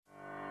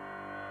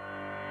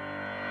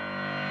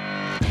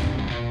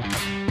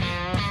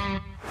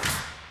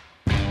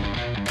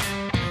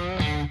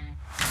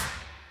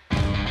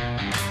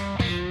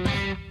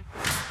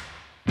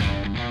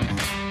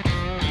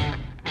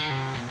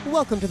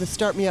Welcome to the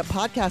Start Me Up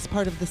podcast,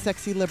 part of the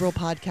Sexy Liberal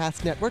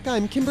Podcast Network.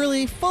 I'm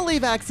Kimberly, fully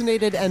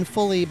vaccinated and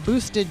fully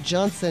boosted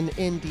Johnson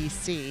in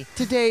D.C.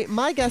 Today,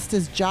 my guest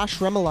is Josh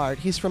Remillard.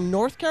 He's from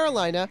North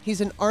Carolina.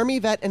 He's an Army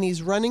vet, and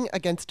he's running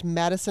against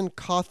Madison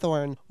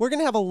Cawthorn. We're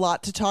going to have a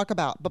lot to talk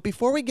about, but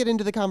before we get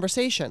into the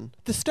conversation,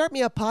 the Start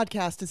Me Up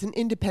podcast is an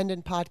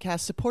independent podcast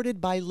supported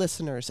by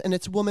listeners, and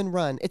it's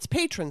woman-run. It's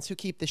patrons who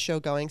keep the show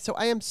going, so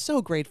I am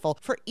so grateful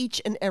for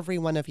each and every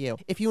one of you.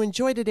 If you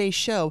enjoy today's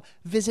show,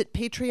 visit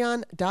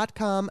patreon.com/startmeup.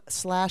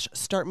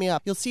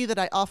 You'll see that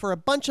I offer a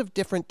bunch of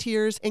different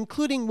tiers,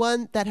 including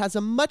one that has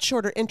a much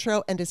shorter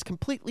intro and is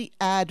completely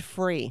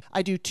ad-free.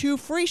 I do 2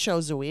 free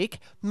shows a week,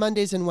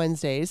 Mondays and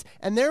Wednesdays,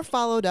 and they're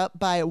followed up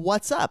by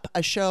What's Up,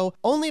 a show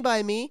only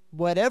by me.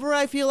 Whatever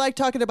I feel like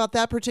talking about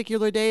that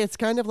particular day, it's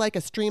kind of like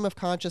a stream of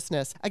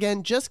consciousness.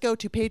 Again, just go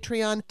to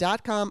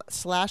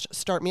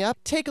patreon.com/startmeup.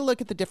 Take a look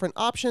at the different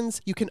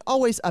options. You can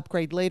always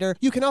upgrade later.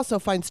 You can also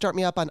find Start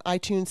Me Up on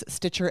iTunes,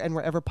 Stitcher, and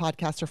wherever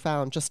podcasts are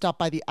found. Just stop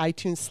by the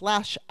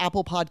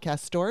iTunes/Apple Podcast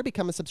store,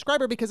 become a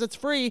subscriber because it's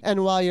free,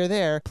 and while you're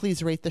there,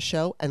 please rate the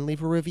show and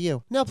leave a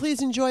review. Now,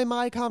 please enjoy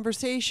my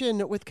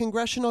conversation with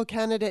congressional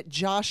candidate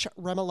Josh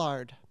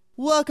Remillard.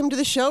 Welcome to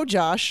the show,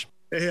 Josh.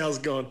 Hey, how's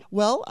it going?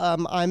 Well,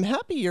 I'm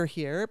happy you're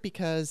here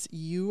because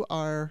you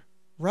are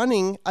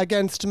running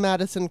against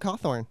Madison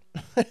Cawthorn.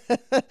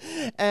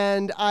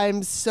 And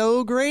I'm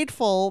so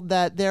grateful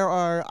that there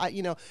are,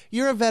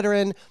 you're a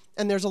veteran,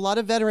 and there's a lot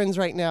of veterans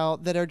right now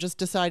that are just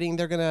deciding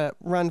they're going to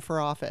run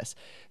for office.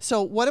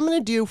 So what I'm going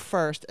to do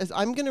first is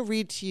I'm going to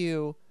read to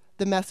you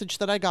the message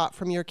that I got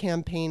from your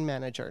campaign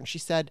manager. And she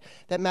said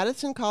that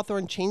Madison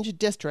Cawthorn changed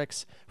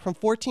districts from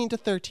 14 to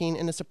 13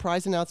 in a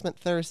surprise announcement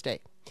Thursday.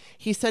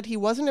 He said he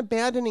wasn't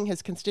abandoning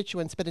his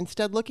constituents, but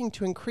instead looking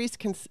to increase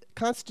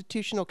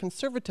constitutional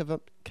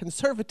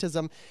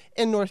conservatism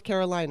in North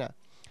Carolina.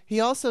 He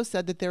also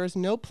said that there is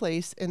no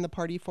place in the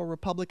party for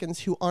Republicans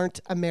who aren't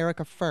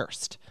America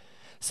first.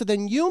 So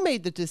then you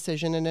made the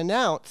decision and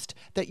announced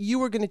that you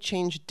were going to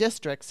change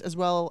districts as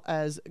well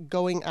as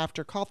going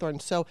after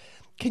Cawthorn. So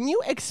can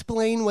you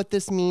explain what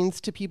this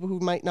means to people who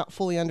might not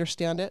fully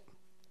understand it?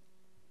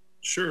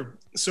 Sure.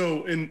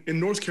 So in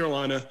North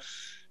Carolina,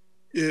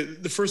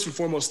 the first and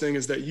foremost thing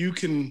is that you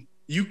don't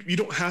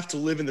have to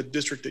live in the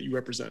district that you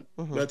represent.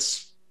 Mm-hmm.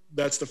 That's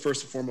the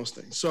first and foremost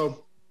thing.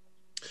 So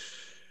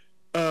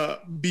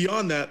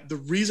beyond that, the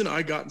reason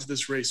I got into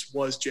this race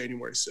was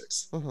January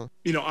 6th. Mm-hmm.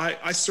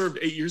 I served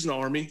 8 years in the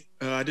Army.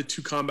 I did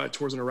 2 combat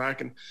tours in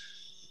Iraq. And,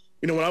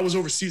 when I was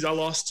overseas, I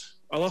lost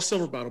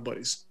several battle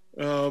buddies.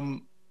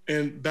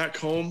 And back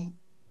home,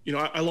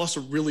 I lost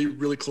a really,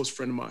 really close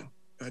friend of mine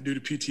due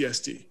to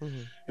PTSD.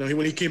 Mm-hmm.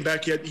 When he came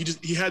back,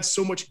 he had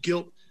so much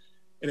guilt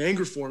and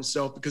anger for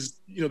himself because,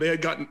 they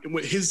had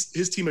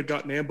his team had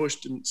gotten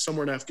ambushed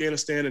somewhere in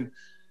Afghanistan, and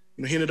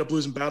he ended up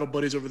losing battle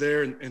buddies over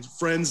there and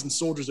friends and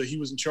soldiers that he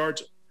was in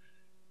charge of.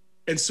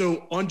 And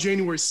so on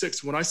January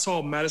 6th, when I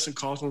saw Madison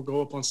Cawthorn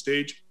go up on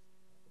stage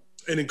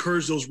and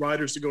encourage those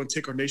riders to go and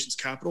take our nation's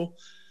capital,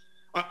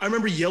 I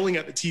remember yelling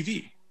at the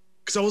TV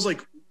because I was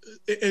like,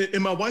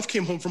 and my wife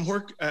came home from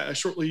work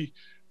shortly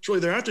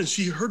thereafter, and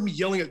she heard me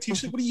yelling at the TV.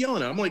 She's like, "What are you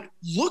yelling at?" I'm like,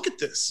 "Look at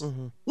this.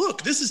 Mm-hmm.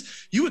 Look,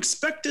 you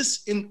expect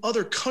this in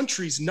other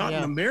countries, not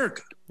in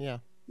America." Yeah.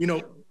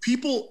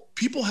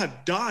 People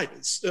have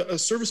died.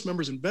 Service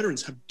members and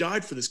veterans have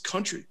died for this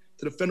country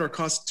to defend our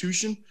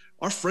Constitution,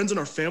 our friends and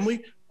our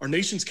family, our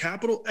nation's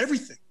capital,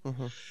 everything.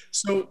 Mm-hmm.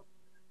 So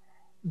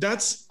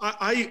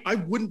I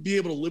wouldn't be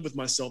able to live with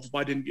myself if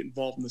I didn't get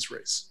involved in this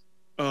race,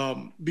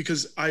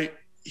 because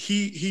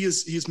he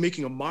is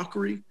making a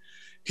mockery.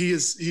 He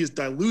is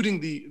diluting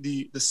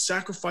the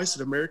sacrifice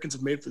that Americans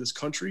have made for this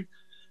country.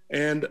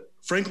 And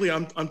frankly,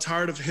 I'm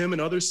tired of him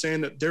and others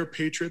saying that they're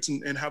patriots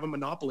and have a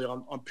monopoly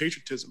on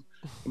patriotism.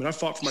 I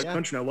fought for my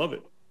country and I love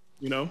it,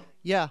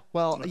 Yeah,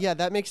 well,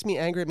 that makes me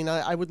angry.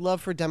 I would love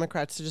for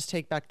Democrats to just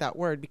take back that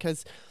word,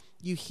 because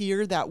you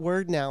hear that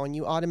word now and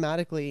you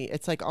automatically,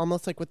 it's like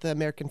almost like with the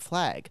American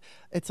flag.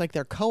 It's like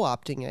they're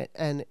co-opting it,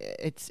 and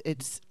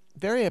it's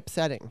very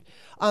upsetting.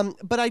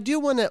 But I do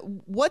want to,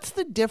 what's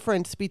the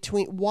difference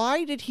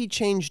why did he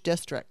change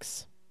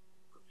districts?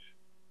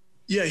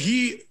 Yeah,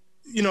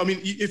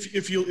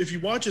 if you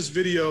watch his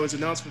video, his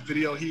announcement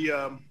video, he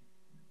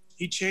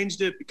changed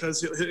it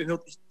because he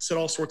said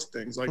all sorts of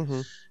things. Like,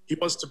 mm-hmm. He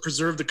wants to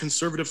preserve the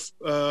conservative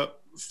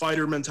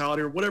fighter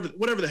mentality or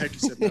whatever the heck he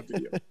said in that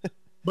video.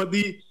 But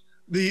the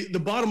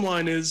bottom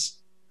line is,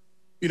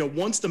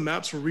 once the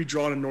maps were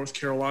redrawn in North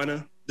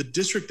Carolina, the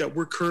district that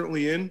we're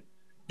currently in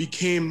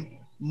became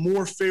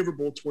more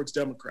favorable towards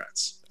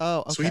Democrats. Oh,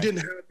 okay. So he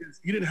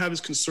didn't have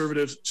his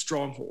conservative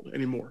stronghold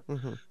anymore.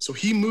 Mm-hmm. So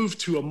he moved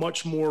to a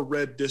much more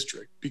red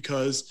district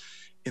because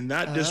in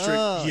that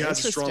district he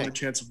has a stronger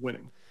chance of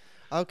winning.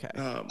 Okay.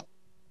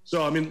 So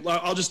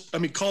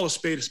call a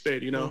spade,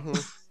 Mm-hmm.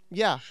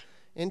 Yeah,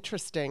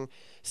 interesting.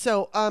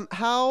 So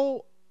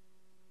how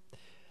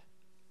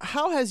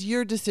has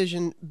your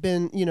decision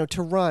been,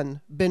 to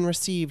run, been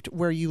received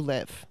where you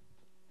live?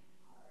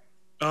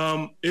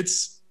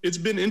 It's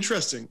been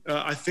interesting.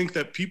 I think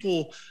that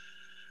people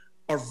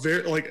are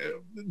very like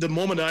the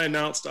moment I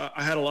announced,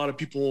 I had a lot of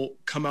people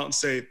come out and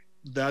say,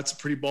 that's a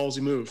pretty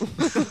ballsy move.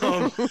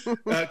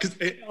 Because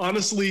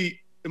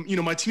honestly, you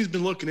know, my team's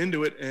been looking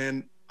into it,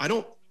 and I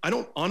don't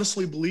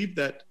honestly believe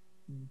that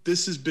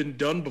this has been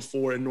done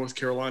before in North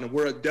Carolina,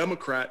 where a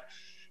Democrat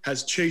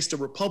has chased a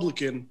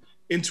Republican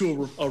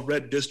into a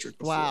red district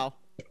before. Wow.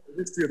 In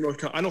the history of North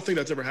Carolina, I don't think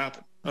that's ever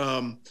happened.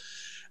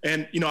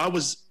 And you know, I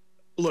was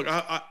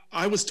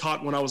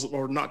taught when I was,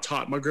 or not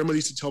taught, my grandmother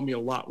used to tell me a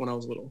lot when I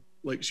was little.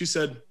 Like she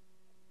said,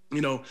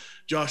 you know,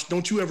 Josh,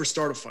 don't you ever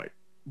start a fight.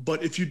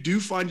 But if you do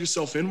find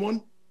yourself in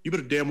one, you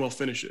better damn well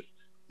finish it.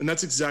 And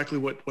that's exactly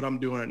what I'm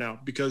doing right now,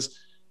 because,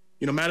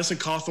 you know, Madison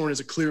Cawthorn is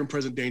a clear and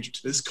present danger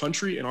to this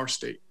country and our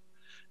state.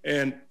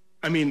 And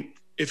I mean,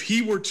 if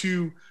he were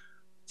to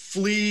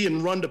flee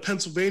and run to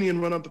Pennsylvania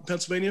and run up in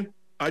Pennsylvania,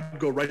 I'd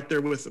go right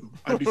there with him.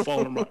 I'd be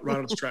following him right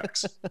on his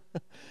tracks.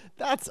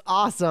 That's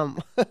awesome.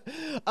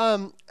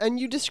 And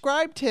you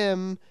described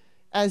him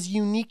as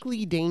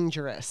uniquely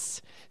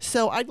dangerous.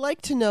 So I'd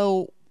like to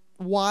know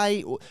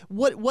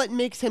what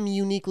makes him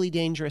uniquely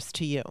dangerous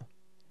to you?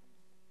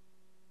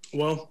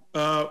 Well,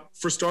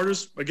 for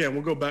starters, again,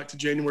 we'll go back to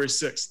January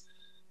 6th.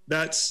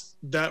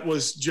 That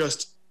was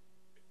just,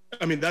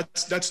 I mean,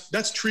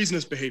 that's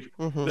treasonous behavior.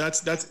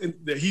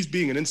 Mm-hmm. He's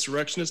being an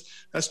insurrectionist.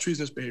 That's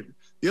treasonous behavior.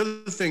 The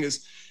other thing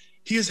is,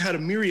 he has had a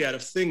myriad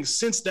of things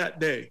since that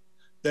day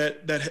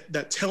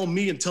that tell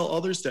me and tell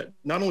others that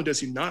not only does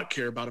he not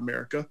care about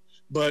America,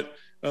 but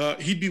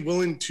he'd be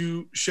willing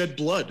to shed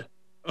blood,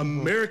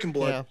 American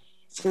blood. Yeah.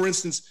 For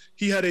instance,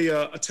 he had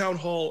a town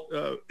hall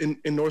in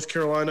North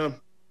Carolina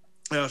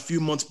a few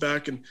months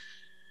back, and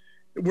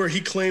where he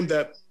claimed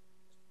that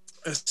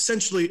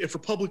essentially, if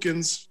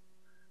Republicans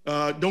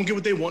don't get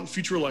what they want in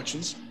future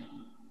elections,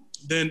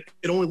 then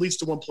it only leads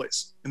to one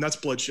place, and that's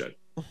bloodshed.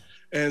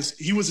 And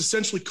he was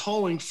essentially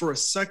calling for a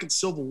second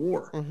civil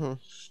war. Mm-hmm.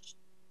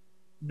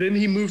 Then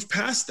he moved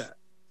past that.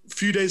 A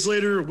few days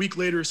later, a week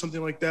later, or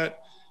something like that,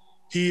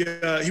 he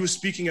was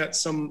speaking at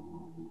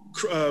some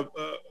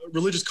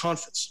religious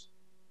conference,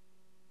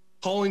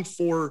 calling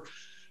for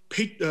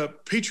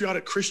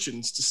patriotic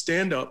Christians to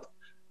stand up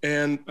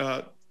and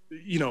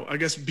you know, I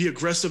guess be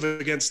aggressive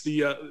against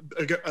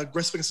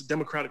the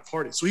Democratic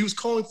Party. So he was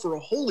calling for a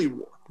holy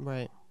war.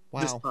 Right.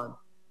 Wow. This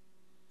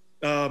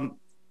time.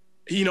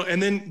 You know,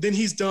 and then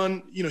he's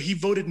done, you know, he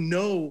voted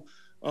no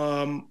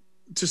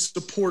to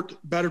support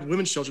battered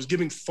women's shelters,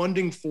 giving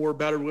funding for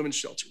battered women's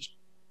shelters.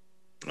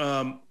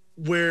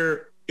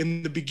 Where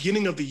in the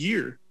beginning of the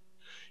year,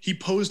 he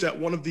posed at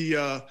one of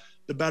the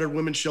battered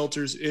women's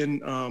shelters in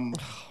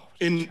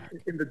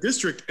the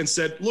district and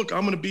said, look,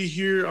 I'm going to be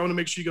here. I'm going to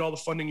make sure you get all the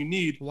funding you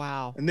need.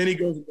 Wow. And then he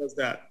goes and does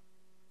that.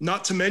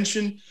 Not to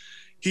mention,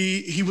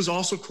 he was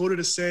also quoted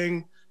as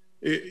saying,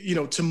 you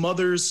know, to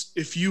mothers,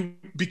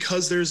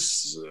 because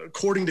there's,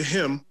 according to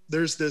him,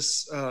 there's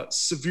this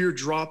severe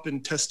drop in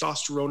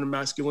testosterone and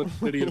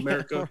masculinity in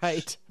America,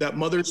 right, that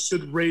mothers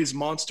should raise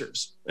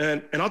monsters.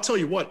 And I'll tell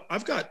you what,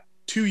 I've got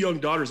 2 young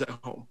daughters at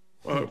home.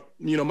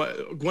 You know, my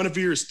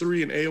Guinevere is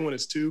 3 and Aowen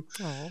is 2.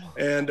 Aww.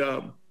 And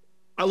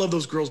I love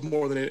those girls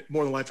more than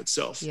life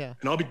itself. Yeah.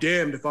 And I'll be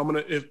damned if I'm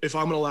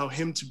gonna allow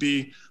him to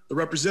be the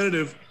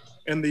representative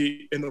and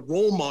the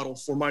role model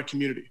for my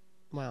community.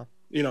 Wow.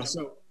 You know,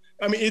 so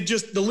I mean,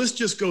 the list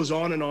just goes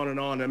on and on and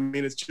on. I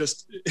mean, it's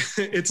just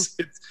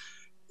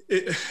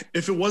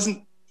if it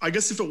wasn't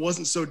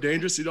so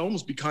dangerous, it'd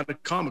almost be kind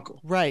of comical.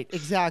 Right.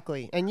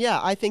 Exactly. And yeah,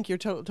 I think you're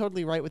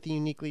totally right with the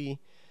uniquely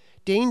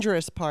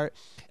dangerous part.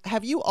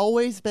 Have you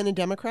always been a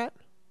Democrat?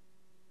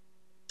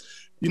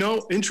 You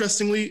know,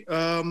 interestingly,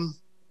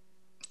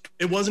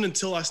 it wasn't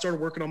until I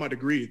started working on my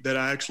degree that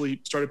I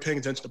actually started paying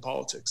attention to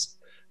politics.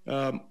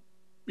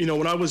 You know,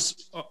 when I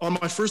was on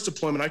my first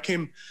deployment, I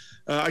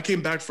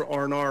came back for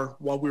R&R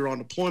while we were on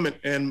deployment.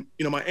 And,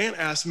 you know, my aunt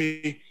asked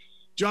me,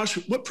 Josh,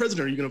 what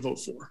president are you going to vote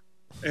for?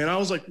 And I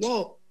was like,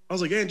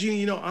 Aunt Jeannie,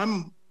 you know,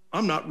 I'm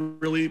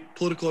not really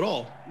political at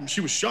all. And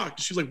she was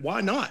shocked. She was like, why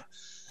not?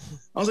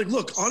 I was like,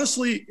 look,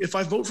 honestly, if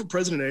I vote for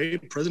President A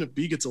and President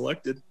B gets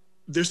elected,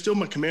 they're still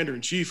my commander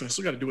in chief, and I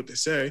still got to do what they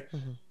say.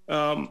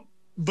 Mm-hmm.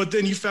 But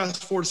then you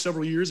fast forward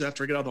several years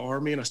after I get out of the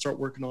Army and I start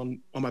working on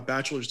my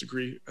bachelor's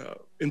degree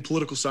in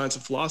political science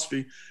and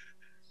philosophy.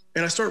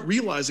 And I start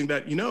realizing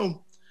that, you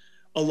know,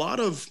 a lot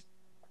of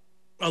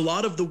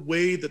the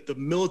way that the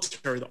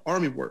military, the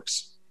Army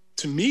works,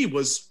 to me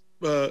was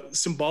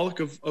symbolic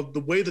of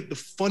the way that the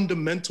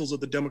fundamentals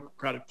of the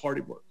Democratic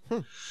Party work.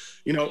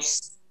 You know,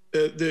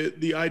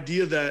 the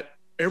idea that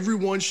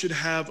everyone should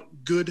have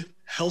good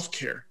health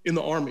care in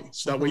the Army,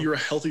 so that way you're a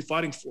healthy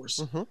fighting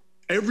force. Mm-hmm.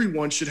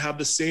 Everyone should have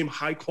the same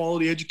high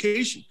quality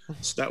education,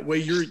 so that way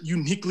you're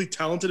uniquely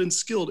talented and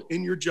skilled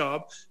in your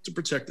job to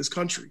protect this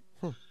country.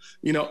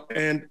 You know,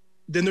 and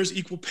then there's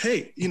equal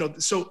pay, you know,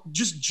 so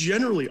just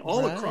generally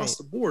all across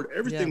the board,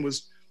 everything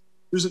there's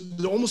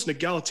almost an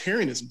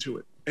egalitarianism to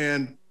it.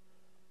 And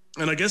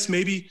I guess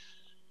maybe,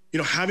 you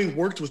know, having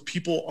worked with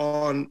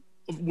people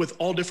with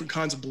all different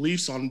kinds of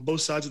beliefs on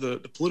both sides of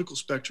the political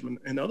spectrum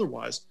and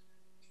otherwise,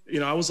 you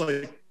know, I was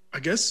like, I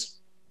guess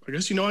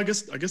I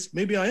guess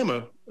maybe I am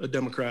a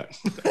Democrat.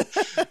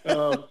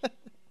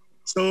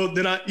 So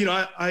then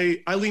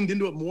I leaned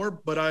into it more,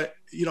 but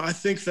I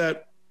think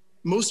that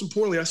most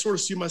importantly, I sort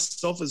of see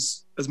myself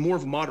as more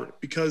of a moderate,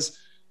 because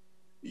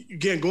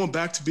again, going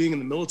back to being in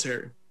the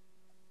military,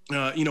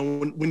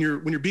 when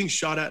you're being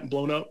shot at and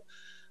blown up,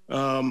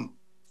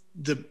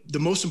 the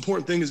most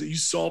important thing is that you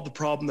solve the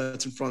problem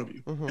that's in front of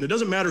you. And it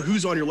doesn't matter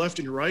who's on your left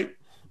and your right.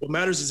 What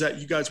matters is that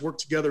you guys work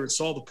together and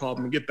solve the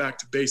problem and get back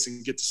to base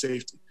and get to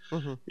safety.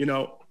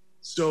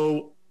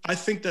 So I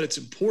think that it's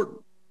important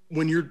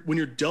when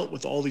you're dealt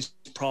with all these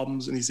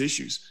problems and these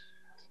issues,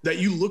 that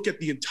you look at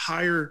the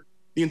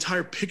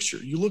entire picture.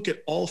 You look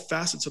at all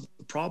facets of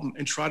the problem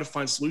and try to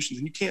find solutions.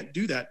 And you can't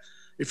do that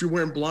if you're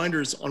wearing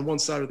blinders on one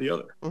side or the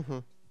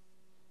other.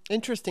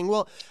 Interesting.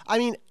 Well, I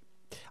mean,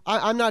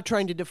 I'm not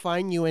trying to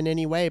define you in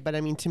any way, but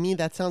I mean, to me,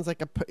 that sounds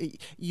like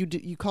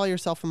you call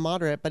yourself a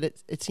moderate, but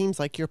it seems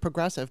like you're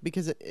progressive,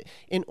 because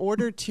in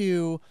order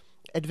to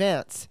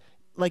advance,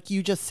 like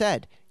you just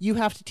said, you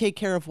have to take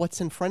care of what's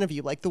in front of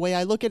you. Like the way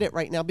I look at it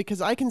right now,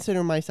 because I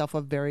consider myself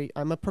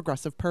I'm a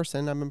progressive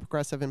person. I'm a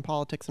progressive in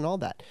politics and all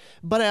that.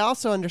 But I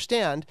also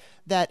understand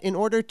that in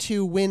order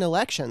to win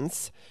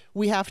elections,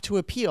 we have to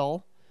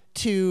appeal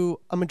to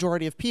a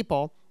majority of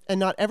people. And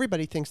not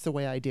everybody thinks the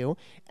way I do.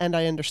 And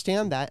I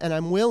understand that. And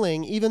I'm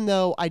willing, even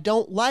though I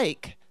don't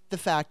like the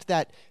fact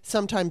that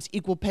sometimes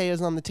equal pay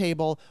is on the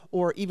table,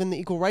 or even the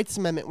Equal Rights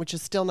Amendment, which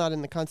is still not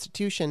in the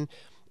Constitution.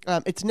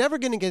 It's never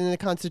going to get in the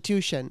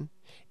Constitution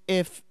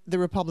if the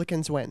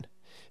Republicans win.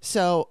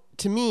 So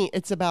to me,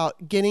 it's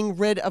about getting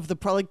rid of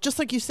just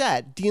like you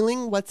said,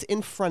 dealing what's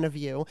in front of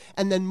you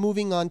and then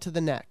moving on to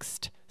the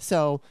next.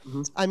 So,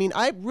 I mean,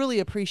 I really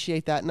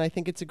appreciate that. And I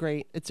think it's a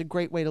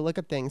great way to look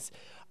at things.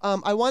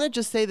 I want to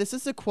just say, this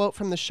is a quote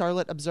from the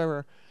Charlotte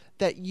Observer,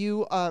 that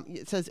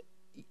it says,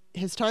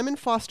 his time in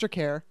foster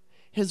care,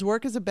 his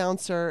work as a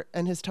bouncer,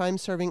 and his time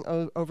serving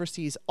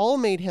overseas all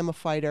made him a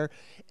fighter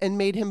and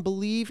made him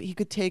believe he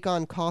could take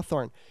on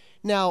Cawthorn.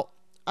 Now,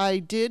 I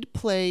did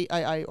play,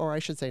 or I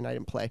should say, I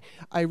didn't play.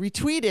 I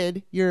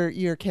retweeted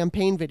your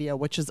campaign video,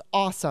 which is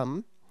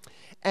awesome.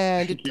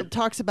 And it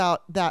talks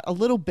about that a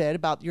little bit,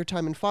 about your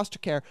time in foster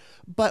care.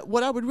 But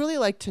what I would really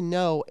like to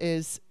know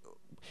is,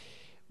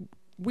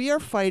 we are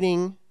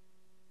fighting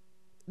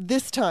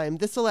this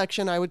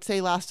election, I would say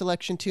last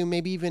election too,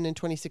 maybe even in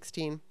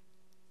 2016,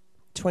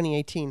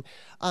 2018.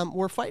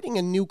 We're fighting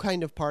a new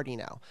kind of party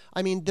now.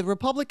 I mean, the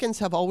Republicans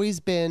have always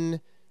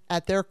been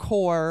at their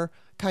core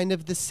kind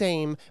of the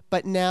same,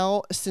 but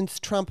now since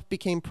Trump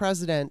became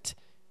president,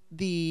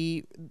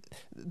 the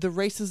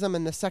racism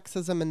and the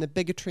sexism and the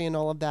bigotry and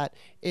all of that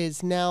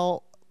is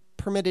now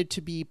permitted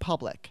to be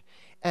public,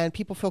 and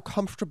people feel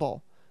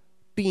comfortable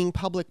being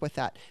public with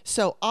that.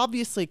 So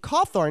obviously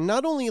Cawthorn,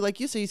 not only, like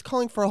you say, he's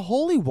calling for a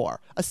holy war,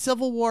 a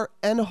civil war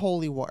and a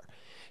holy war.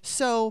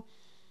 So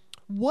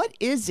what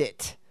does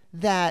it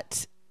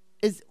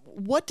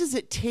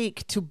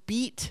take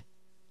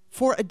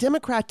for a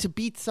Democrat to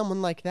beat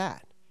someone like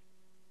that?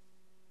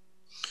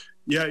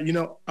 Yeah,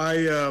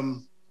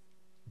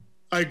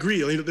 I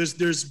agree.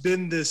 There's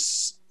been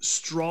this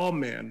straw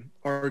man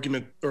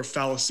argument or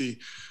fallacy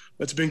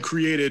that's been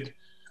created.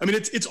 I mean,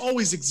 it's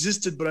always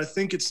existed, but I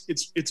think it's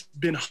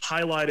been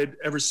highlighted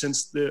ever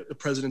since the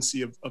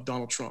presidency of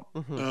Donald Trump.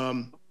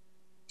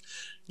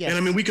 Yes. And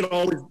I mean, we could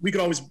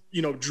always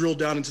drill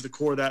down into the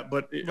core of that,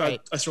 but right.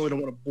 I certainly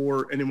don't want to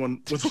bore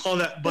anyone with all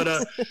that. But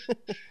I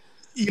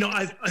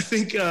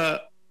think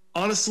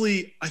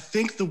honestly, I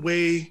think the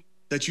way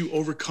that you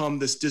overcome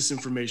this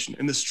disinformation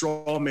and the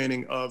straw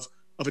manning of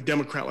a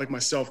Democrat like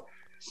myself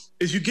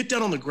is you get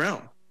down on the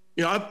ground.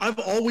 I've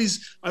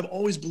always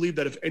believed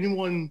that if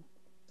anyone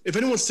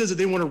says that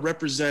they want to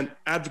represent,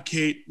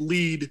 advocate,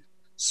 lead,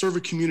 serve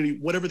a community,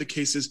 whatever the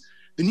case is,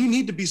 then you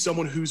need to be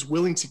someone who's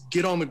willing to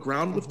get on the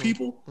ground with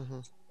people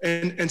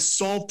and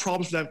solve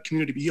problems for that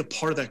community, be a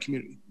part of that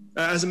community.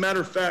 As a matter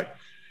of fact,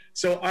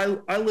 so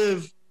I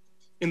live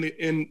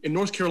in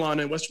North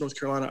Carolina, in Western North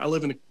Carolina. I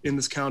live in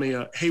this county,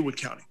 Haywood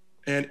County.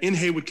 And in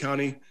Haywood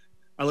County,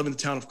 I live in the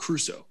town of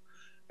Crusoe.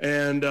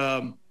 And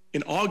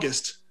in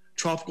August,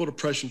 Tropical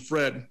Depression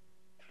Fred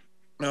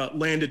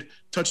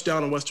touched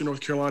down in Western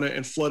North Carolina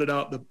and flooded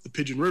out the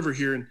Pigeon River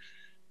here. And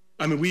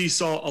I mean, we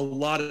saw a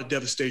lot of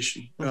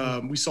devastation.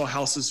 We saw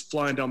houses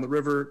flying down the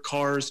river,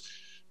 cars,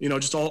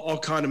 just all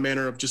kind of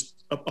manner of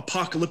just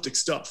apocalyptic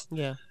stuff.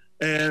 Yeah.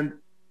 And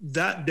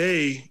that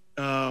day,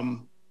 I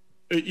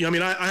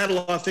had a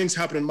lot of things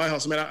happen in my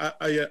house. I mean,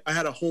 I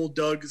had a hole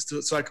dug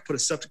so I could put a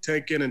septic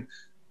tank in, and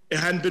it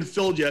hadn't been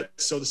filled yet.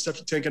 So the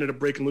septic tank ended up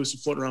breaking loose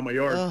and floating around my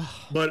yard. Oh.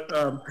 But,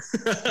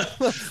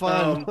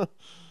 fun.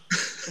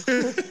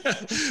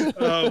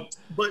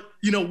 But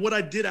what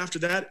I did after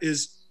that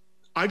is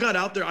I got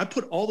out there, I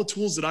put all the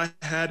tools that I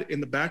had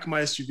in the back of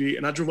my SUV,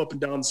 and I drove up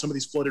and down some of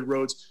these flooded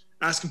roads,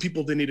 asking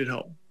people if they needed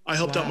help. I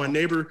helped out my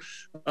neighbor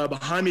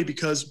behind me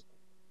because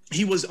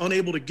he was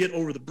unable to get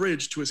over the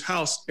bridge to his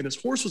house, and his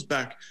horse was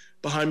back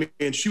behind me,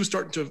 and she was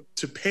starting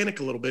to panic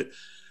a little bit.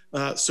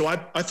 So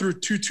I threw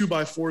 2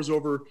 2x4s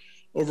over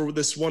over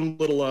this one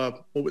little,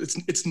 well,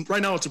 it's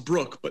right now it's a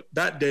brook, but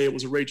that day it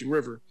was a raging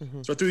river.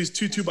 So I threw these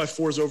two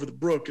 2x4s over the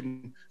brook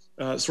and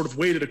sort of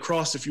waded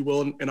across, if you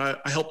will. And I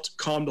helped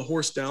calm the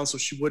horse down so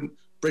she wouldn't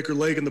break her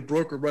leg in the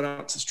brook or run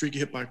out to the street, get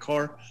hit by a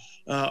car.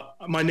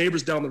 My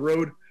neighbors down the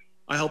road,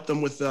 I helped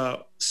them with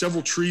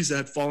several trees that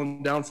had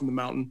fallen down from the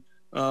mountain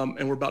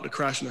and were about to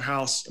crash in their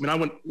house. I mean, I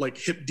went like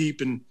hip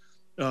deep in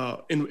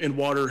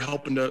water,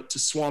 helping to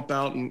swamp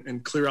out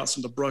and clear out some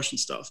of the brush and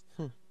stuff.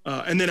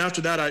 And then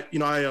after that,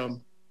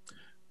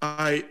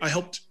 I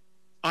helped.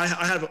 I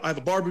have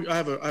a barbecue. I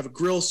have a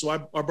grill, so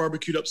I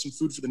barbecued up some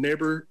food for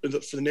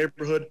the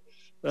neighborhood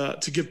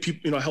to give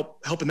people,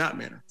 help in that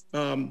manner.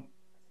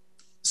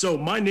 So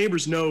my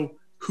neighbors know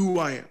who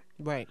I am.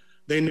 Right.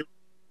 They know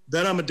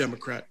that I'm a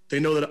Democrat. They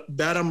know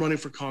that I'm running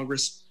for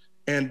Congress,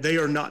 and they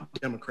are not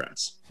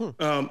Democrats.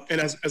 And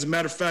as a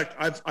matter of fact,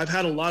 I've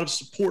had a lot of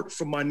support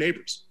from my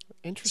neighbors.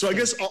 Interesting. So I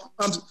guess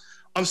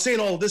I'm saying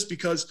all of this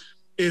because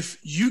if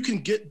you can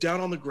get down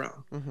on the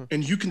ground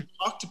and you can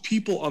talk to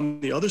people on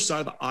the other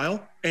side of the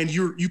aisle and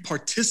you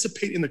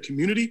participate in the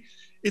community,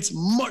 it's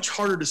much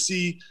harder to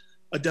see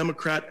a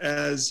Democrat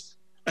as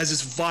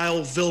this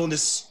vile,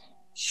 villainous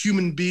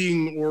human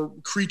being or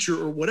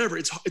creature or whatever.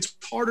 It's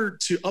harder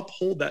to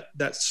uphold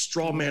that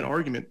straw man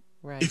argument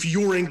if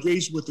you're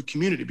engaged with the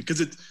community,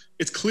 because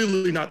it's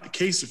clearly not the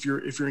case if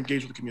you're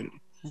engaged with the community.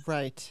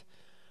 Right.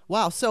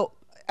 Wow. So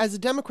as a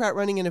Democrat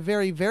running in a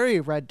very, very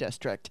red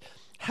district,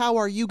 how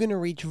are you going to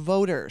reach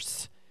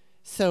voters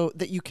so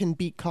that you can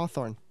beat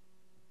Cawthorn?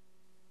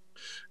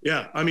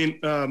 Yeah, I mean,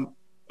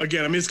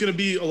 again, it's going to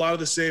be a lot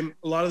of the same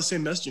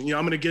messaging.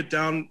 I'm going to get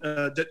down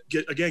on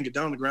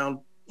the ground,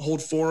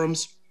 hold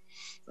forums,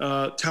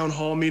 town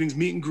hall meetings,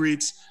 meet and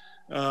greets.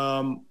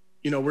 We're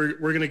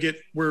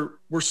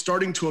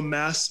starting to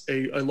amass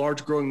a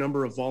large growing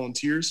number of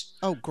volunteers.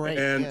 Oh, great!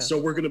 And so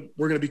we're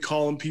gonna be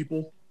calling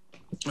people.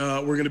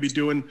 We're going to be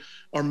doing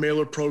our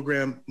mailer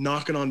program,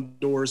 knocking on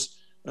doors.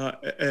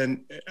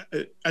 And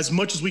as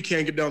much as we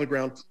can, get down on the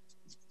ground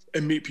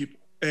and meet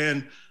people.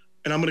 And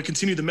I'm going to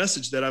continue the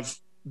message that I've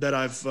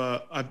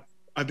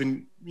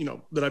been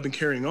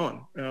carrying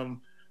on.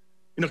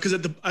 Because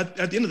at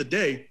the end of the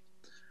day,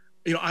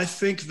 I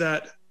think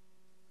that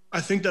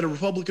a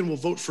Republican will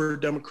vote for a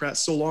Democrat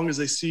so long as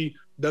they see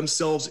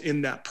themselves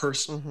in that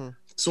person.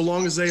 So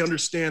long as they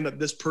understand that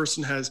this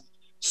person has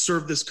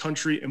served this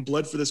country and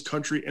bled for this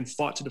country and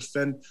fought to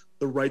defend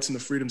the rights and the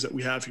freedoms that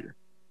we have here.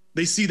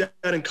 They see that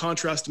in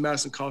contrast to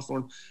Madison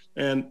Cawthorn,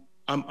 and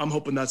I'm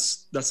hoping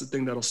that's the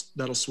thing that'll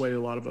sway a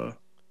lot of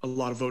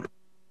voters.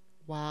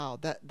 Wow,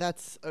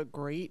 that's a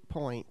great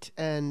point.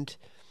 And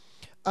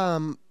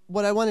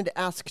what I wanted to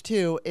ask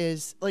too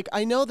is, like,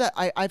 I know that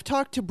I've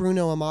talked to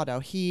Bruno Amato.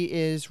 He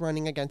is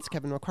running against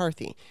Kevin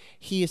McCarthy.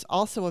 He is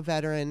also a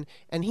veteran,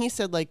 and he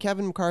said, like,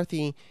 Kevin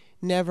McCarthy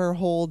never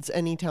holds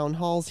any town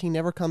halls. He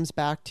never comes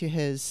back to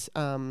his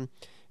to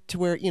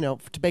where,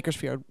 to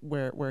Bakersfield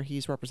where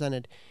he's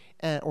represented.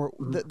 Or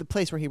the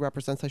place where he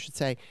represents, I should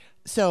say.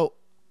 So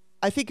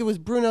I think it was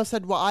Bruno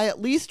said, well,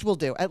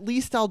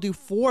 I'll do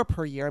 4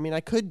 per year. I mean,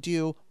 I could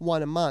do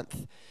 1 a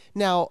month.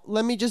 Now,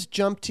 let me just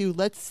jump to,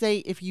 let's say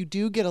if you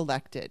do get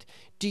elected,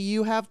 do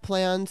you have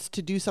plans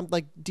to do something,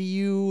 like, do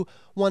you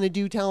want to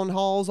do town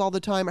halls all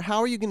the time? Or how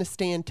are you going to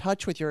stay in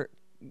touch with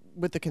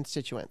the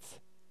constituents?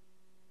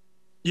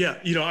 Yeah,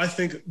 I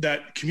think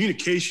that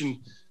communication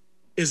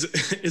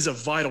is a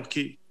vital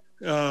key.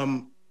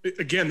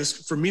 Again,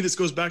 this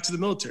goes back to the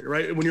military,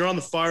 right? When you're on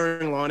the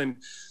firing line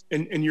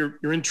and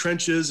you're in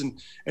trenches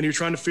and you're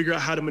trying to figure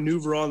out how to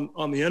maneuver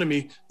on the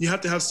enemy, you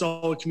have to have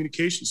solid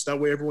communication so that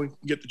way everyone can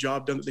get the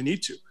job done that they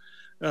need to.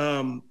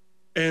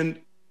 And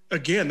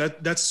again,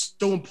 that's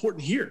so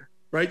important here,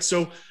 right?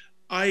 So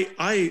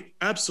I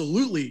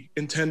absolutely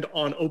intend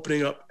on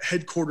opening up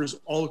headquarters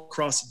all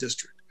across the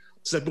district,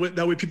 so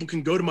that way people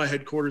can go to my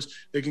headquarters,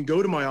 they can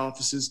go to my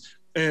offices,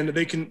 and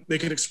they can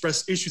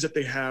express issues that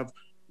they have,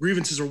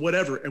 grievances or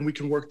whatever, and we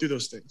can work through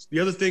those things. The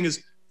other thing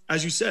is,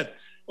 as you said,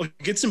 like,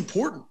 it's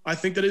important. I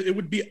think that it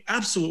would be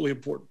absolutely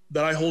important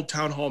that I hold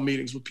town hall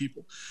meetings with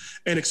people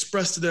and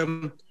express to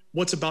them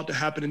what's about to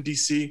happen in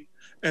DC,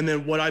 and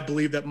then what I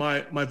believe that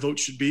my vote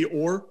should be,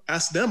 or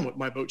ask them what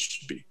my vote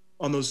should be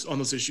on those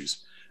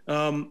issues.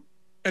 And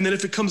then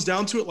if it comes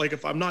down to it, like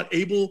if I'm not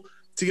able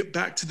to get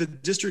back to the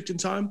district in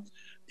time,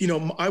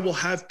 I will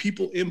have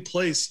people in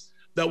place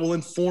that will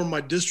inform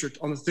my district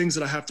on the things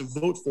that I have to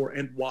vote for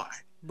and why.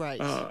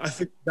 Right. I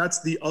think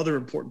that's the other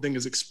important thing,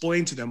 is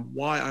explain to them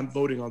why I'm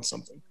voting on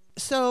something.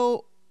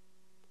 So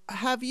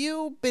have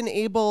you been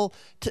able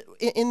to,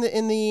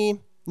 in the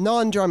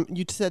non-drum,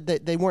 you said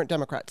that they weren't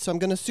Democrats, so I'm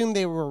going to assume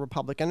they were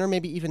Republican or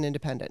maybe even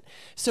independent.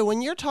 So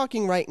when you're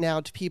talking right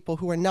now to people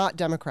who are not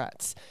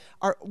Democrats,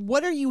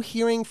 what are you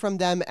hearing from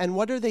them, and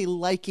what are they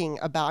liking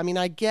about? I mean,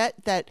 I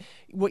get that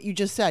what you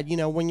just said,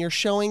 when you're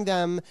showing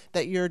them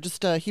that you're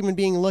just a human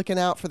being looking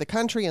out for the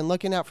country and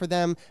looking out for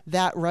them,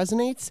 that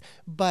resonates.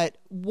 But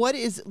what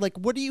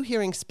are you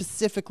hearing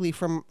specifically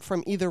from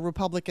either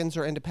Republicans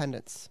or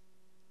independents?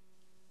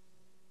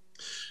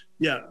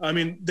 Yeah, I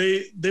mean,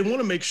 they want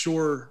to make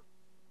sure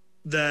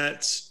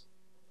that,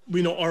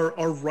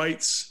 our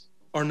rights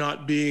are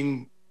not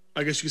being,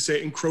 I guess you could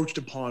say, encroached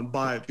upon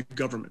by the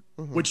government,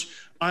 which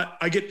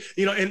I get,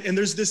 and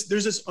there's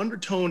this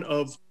undertone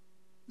of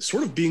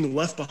sort of being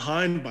left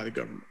behind by the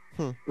government.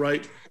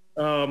 Right.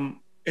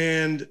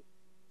 And,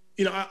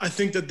 I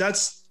think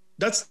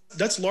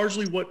that's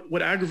largely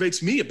what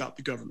aggravates me about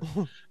the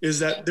government is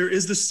that there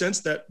is this sense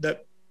that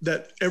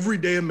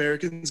everyday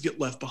Americans get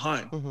left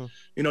behind.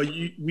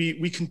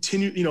 We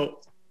continue,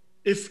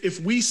 if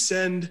we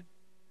send,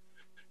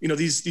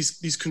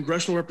 these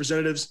congressional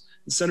representatives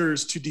and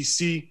senators to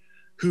DC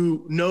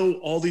who know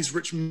all these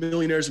rich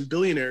millionaires and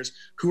billionaires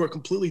who are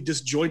completely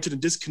disjointed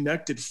and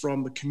disconnected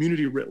from the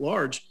community writ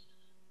large,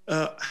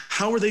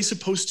 how are they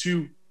supposed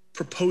to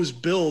propose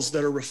bills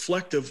that are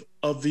reflective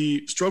of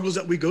the struggles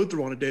that we go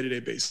through on a day-to-day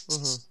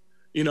basis?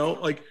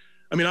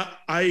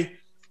 I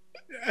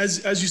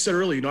as you said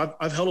earlier,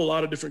 I've held a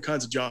lot of different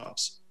kinds of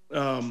jobs.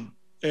 And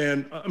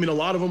a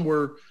lot of them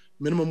were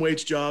minimum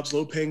wage jobs,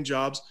 low paying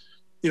jobs.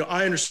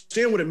 I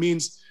understand what it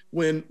means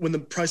when the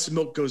price of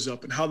milk goes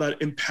up and how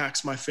that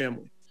impacts my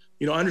family.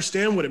 I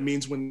understand what it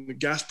means when the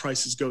gas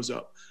prices goes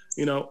up,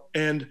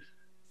 and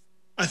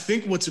I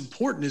think what's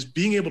important is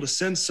being able to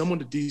send someone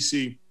to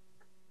DC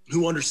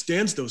who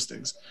understands those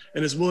things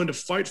and is willing to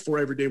fight for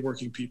everyday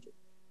working people.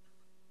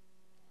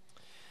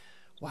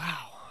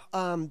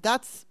 Wow.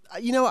 That's,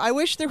 I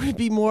wish there would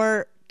be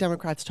more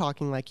Democrats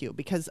talking like you,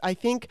 because I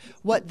think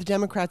what the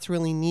Democrats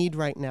really need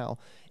right now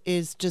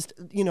is just,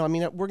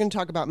 we're going to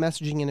talk about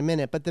messaging in a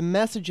minute, but the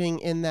messaging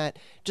in that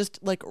just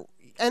like,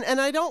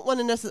 and I don't want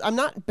to necessarily, I'm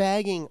not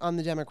bagging on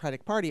the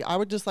Democratic Party. I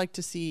would just like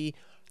to see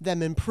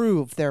them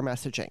improve their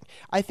messaging.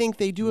 I think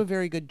they do a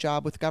very good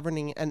job with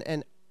governing,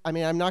 and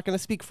I'm not going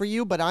to speak for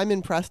you, but I'm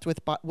impressed with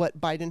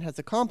what Biden has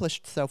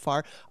accomplished so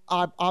far.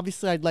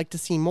 Obviously, I'd like to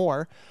see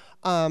more.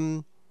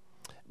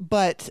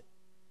 But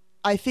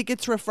I think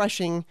it's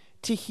refreshing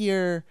to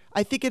hear.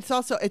 I think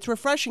it's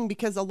refreshing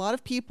because a lot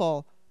of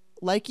people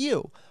like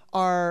you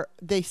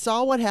they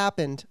saw what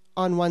happened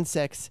on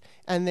 1/6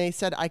 and they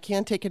said, I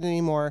can't take it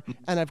anymore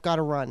and I've got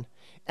to run.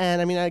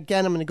 And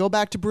again, I'm going to go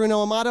back to Bruno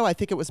Amato. I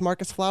think it was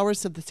Marcus Flowers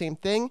said the same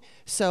thing.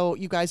 So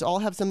you guys all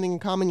have something in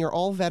common. You're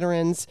all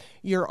veterans.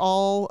 You're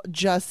all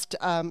just,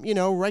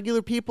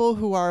 regular people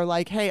who are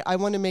like, hey, I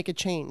want to make a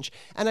change.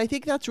 And I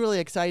think that's really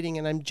exciting.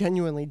 And I'm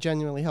genuinely,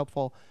 genuinely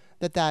hopeful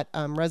that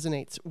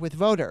resonates with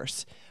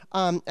voters.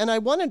 And I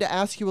wanted to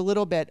ask you a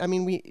little bit.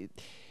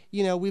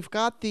 We've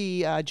got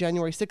the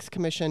January 6th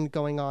Commission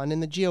going on,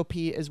 and the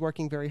GOP is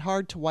working very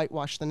hard to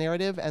whitewash the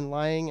narrative and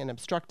lying and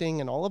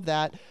obstructing and all of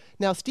that.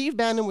 Now, Steve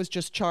Bannon was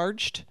just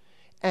charged,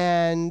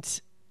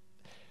 and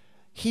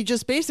he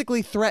just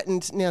basically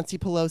threatened Nancy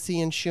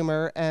Pelosi and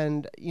Schumer,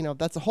 and,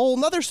 that's a whole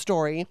nother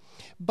story.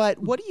 But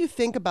what do you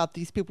think about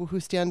these people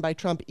who stand by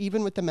Trump,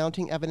 even with the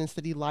mounting evidence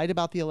that he lied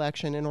about the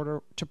election in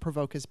order to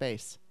provoke his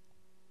base?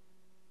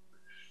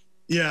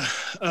 Yeah.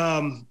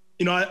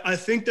 I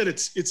think that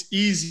it's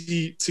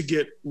easy to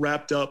get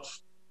wrapped up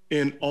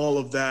in all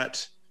of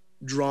that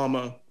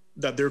drama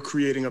that they're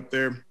creating up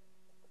there,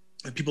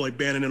 and people like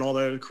Bannon and all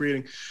that are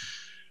creating.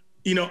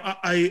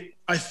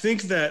 I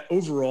think that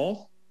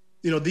overall,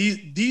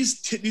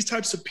 these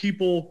types of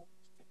people,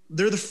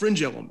 they're the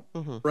fringe element,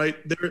 right?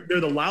 They're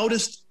the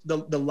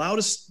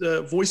loudest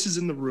voices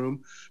in the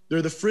room.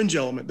 They're the fringe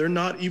element. They're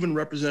not even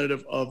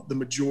representative of the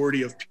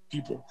majority of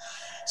people.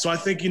 So I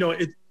think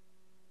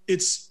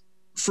it's.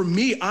 For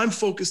me, I'm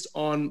focused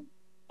on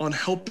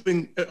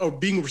helping or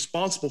being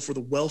responsible for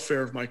the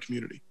welfare of my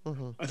community.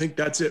 I think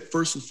that's it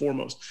first and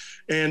foremost.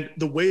 And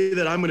the way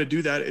that I'm going to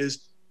do that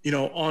is,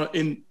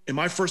 in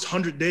my first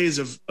 100 days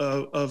of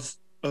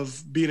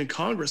being in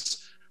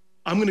Congress,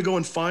 I'm going to go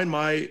and find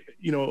my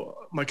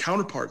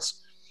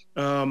counterparts,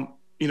 and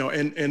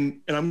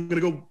I'm going to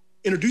go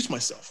introduce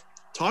myself,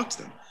 talk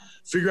to them,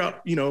 figure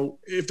out,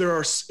 if there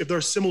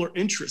are similar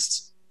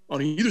interests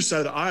on either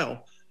side of the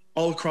aisle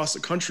all across the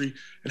country,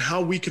 and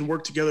how we can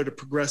work together to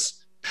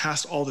progress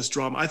past all this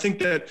drama. I think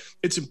that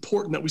it's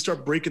important that we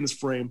start breaking this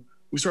frame.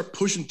 We start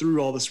pushing through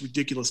all this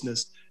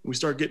ridiculousness, and we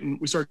start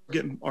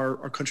getting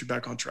our country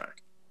back on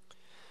track.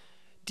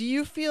 Do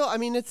you feel,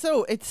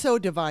 it's so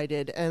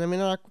divided, and I'm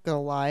not going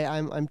to lie,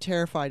 I'm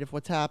terrified of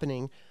what's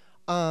happening.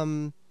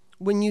 When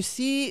you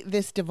see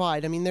this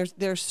divide,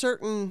 there's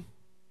certain,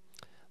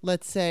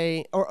 let's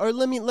say, or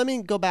let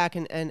me go back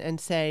and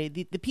say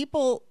the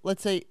people,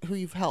 let's say, who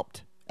you've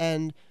helped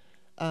and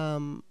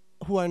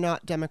who are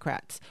not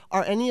Democrats.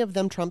 Are any of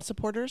them Trump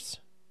supporters?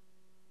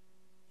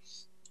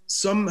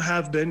 Some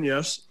have been,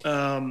 yes.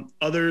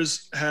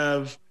 Others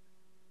have,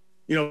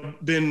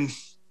 been,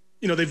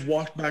 they've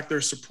walked back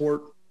their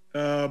support,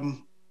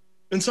 and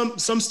some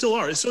still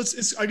are. So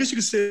it's I guess you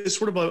could say it's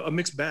sort of a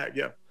mixed bag,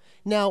 yeah.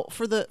 Now,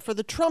 for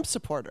the Trump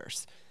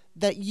supporters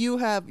that you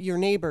have, your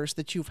neighbors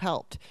that you've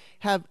helped,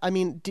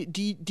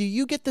 do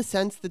you get the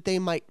sense that they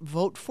might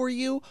vote for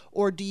you,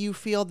 or do you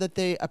feel that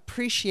they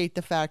appreciate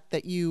the fact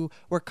that you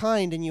were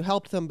kind and you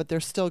helped them, but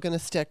they're still going to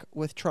stick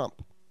with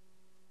Trump?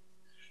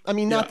 I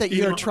mean, not that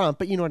you're Trump,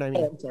 but you know what I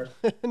mean. Oh, I'm sorry.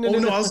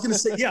 No, I was going to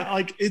say, yeah,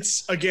 like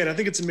again, I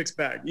think it's a mixed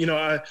bag.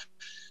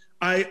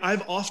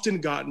 I've often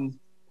gotten,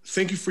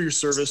 thank you for your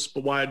service,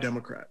 but why a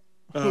Democrat?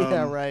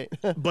 Yeah, right.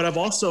 But I've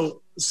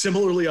also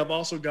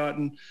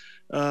gotten,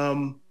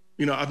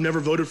 I've never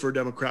voted for a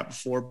Democrat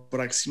before, but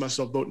I see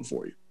myself voting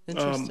for you.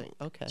 Interesting.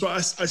 Okay. So I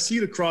see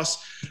it across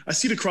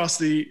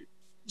the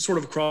sort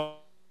of across.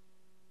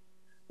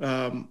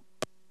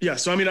 Yeah.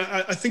 So, I mean,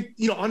 I think,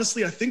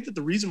 honestly, I think that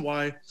the reason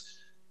why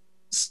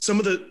some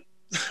of the,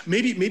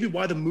 maybe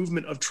why the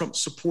movement of Trump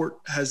support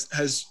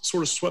has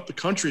sort of swept the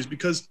country is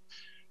because,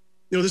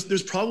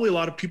 there's probably a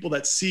lot of people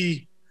that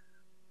see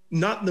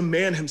not the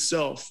man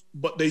himself,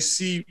 but they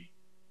see,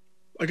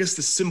 I guess,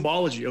 the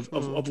symbology of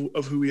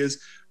who he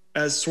is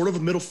as sort of a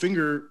middle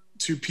finger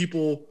to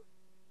people,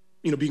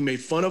 being made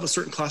fun of, a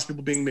certain class of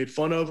people being made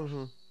fun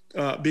of,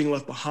 being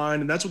left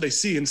behind. And that's what they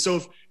see. And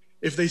so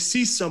if they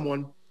see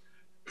someone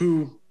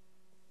who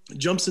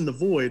jumps in the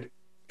void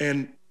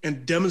and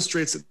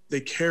demonstrates that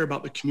they care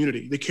about the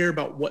community, they care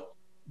about what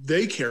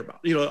they care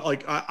about,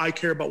 like I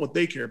care about what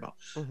they care about,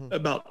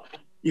 about,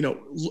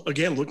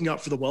 again, looking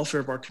out for the welfare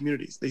of our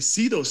communities. They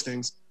see those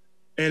things,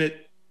 and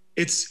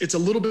it's a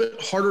little bit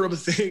harder of a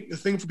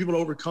thing for people to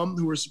overcome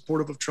who are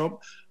supportive of Trump.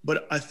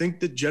 But I think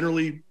that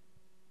generally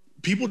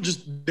people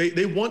just,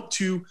 they want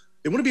to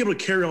be able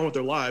to carry on with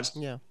their lives,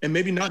 and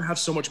maybe not have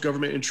so much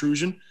government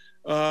intrusion,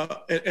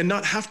 and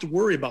not have to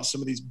worry about some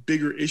of these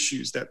bigger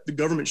issues that the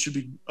government should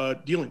be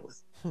dealing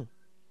with.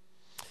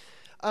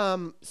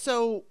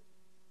 So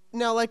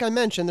now, like I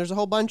mentioned, there's a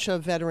whole bunch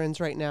of veterans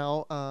right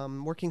now,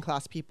 working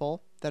class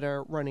people that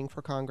are running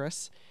for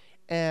Congress.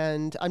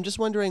 And I'm just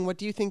wondering, what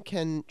do you think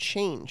can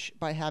change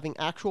by having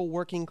actual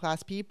working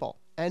class people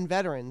and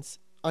veterans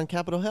on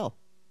Capitol Hill?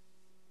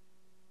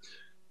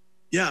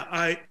 Yeah,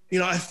 I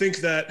think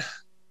that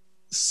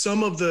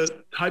some of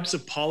the types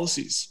of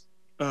policies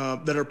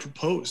that are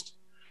proposed,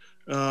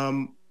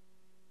 that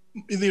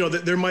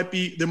there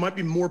might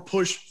be more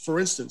push, for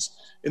instance,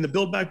 in the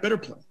Build Back Better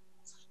plan.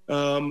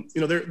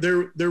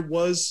 There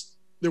was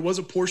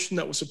a portion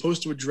that was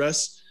supposed to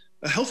address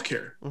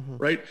healthcare,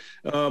 right?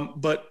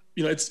 But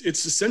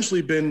it's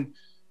essentially been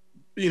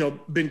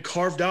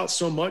carved out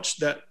so much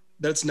that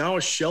it's now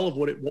a shell of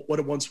what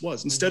it once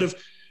was. Instead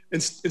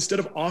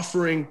of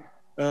offering,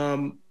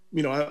 I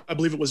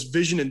believe it was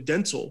vision and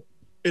dental,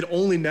 it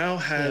only now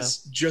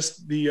has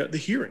just the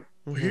hearing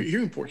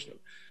portion of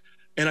it.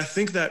 And I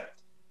think that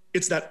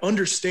it's that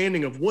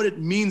understanding of what it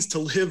means to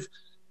live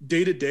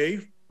day to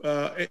day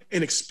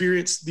and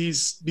experience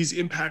these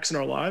impacts in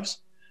our lives.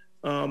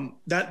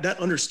 That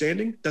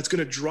understanding, that's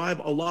going to drive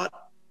a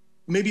lot,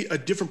 maybe a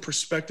different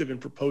perspective in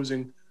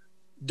proposing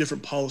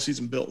different policies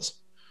and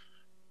bills.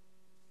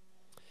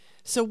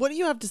 So what do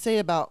you have to say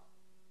about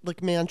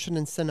like Manchin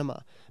and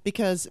Sinema?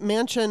 Because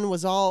Manchin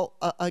was all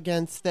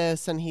against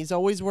this, and he's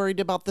always worried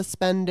about the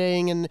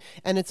spending, and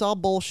it's all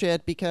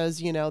bullshit because,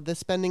 the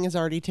spending is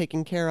already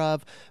taken care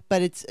of.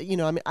 But it's,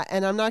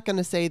 and I'm not going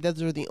to say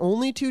those are the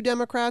only two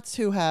Democrats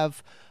who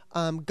have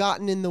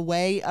gotten in the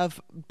way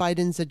of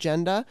Biden's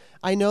agenda.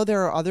 I know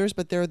there are others,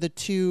 but they're the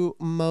two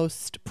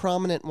most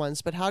prominent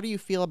ones. But how do you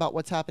feel about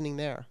what's happening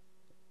there?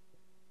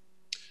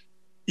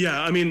 Yeah,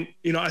 I mean,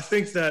 I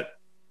think that,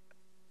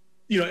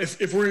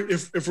 if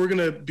we're going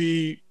to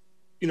be,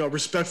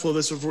 respectful of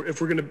this,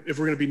 if we're going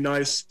to be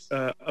nice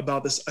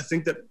about this, I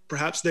think that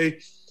perhaps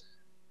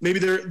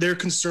they're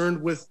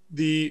concerned with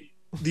the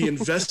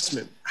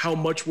investment, how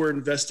much we're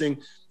investing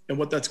and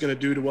what that's going to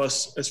do to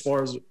us as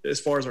far as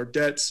our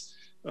debts.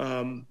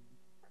 So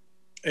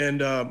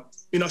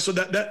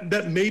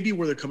that may be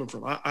where they're coming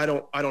from. I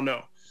don't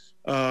know.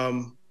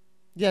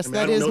 Yes,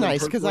 that is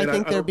nice because I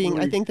think they're being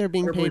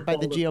paid by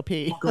the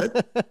GOP.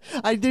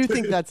 I do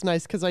think that's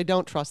nice because I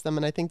don't trust them,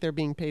 and I think they're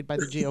being paid by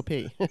the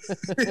GOP.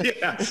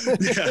 yeah.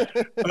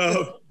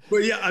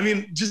 But yeah, I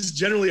mean, just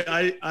generally,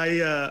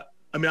 I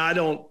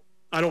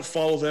don't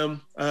follow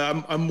them.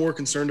 I'm more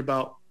concerned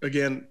about,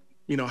 again,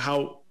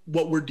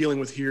 what we're dealing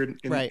with here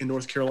in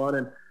North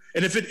Carolina,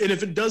 and if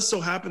it does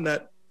so happen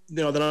that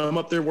that I'm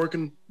up there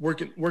working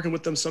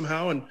with them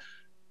somehow, and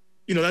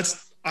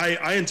that's.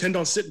 I intend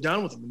on sitting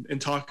down with them and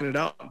talking it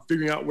out and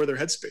figuring out where their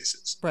headspace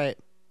is. Right.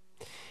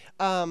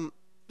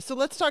 So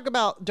let's talk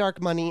about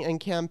dark money and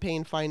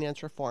campaign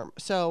finance reform.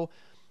 So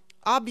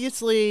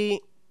obviously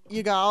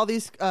you got all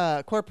these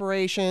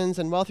corporations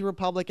and wealthy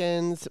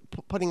Republicans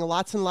putting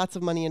lots and lots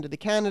of money into the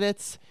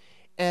candidates.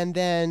 And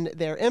then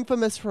they're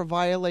infamous for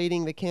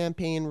violating the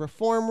campaign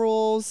reform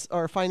rules,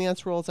 or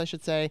finance rules, I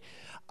should say.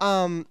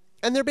 And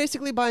they're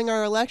basically buying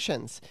our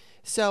elections.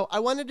 So I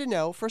wanted to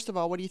know, first of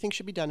all, what do you think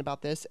should be done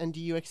about this? And do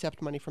you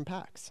accept money from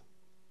PACs?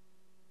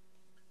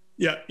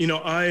 Yeah,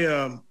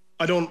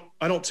 I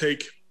don't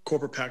take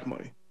corporate PAC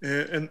money.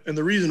 And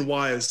the reason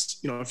why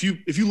is, if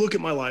you look at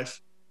my life,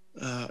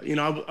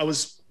 I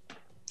was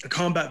a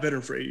combat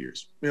veteran for 8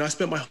 years. I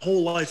spent my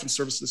whole life in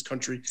service to this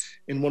country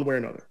in one way or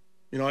another.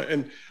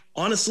 And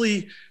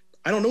honestly,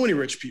 I don't know any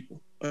rich people.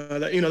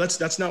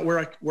 That's not where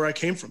I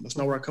came from. That's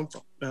not where I come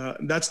from.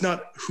 That's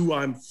not who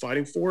I'm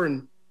fighting for.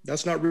 And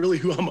That's not really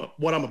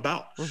what I'm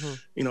about. Mm-hmm.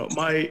 You know,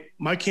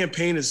 my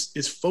campaign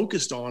is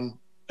focused on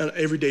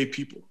everyday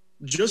people,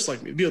 just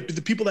like me,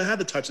 the people that have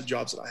the types of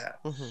jobs that I have.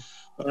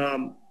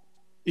 Mm-hmm.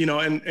 You know,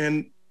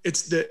 and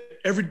it's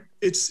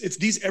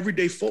these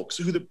everyday folks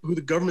who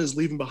the government is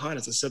leaving behind,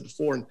 as I said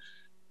before. And,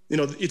 you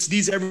know, it's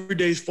these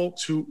everyday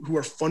folks who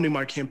are funding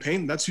my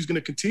campaign. That's who's going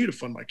to continue to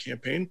fund my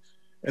campaign.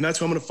 And that's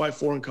who I'm going to fight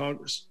for in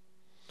Congress.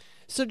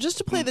 So just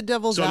to play the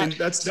devil's I mean,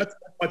 that's my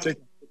take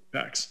on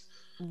PACs.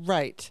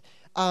 Right.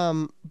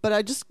 But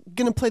I'm just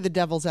going to play the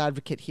devil's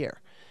advocate here.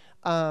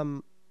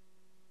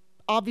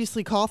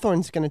 Obviously,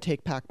 Cawthorn's going to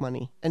take PAC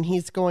money, and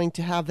he's going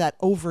to have that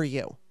over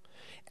you.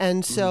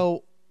 And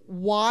so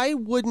why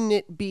wouldn't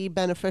it be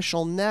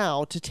beneficial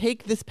now to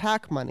take this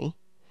PAC money,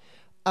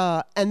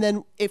 and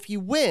then if you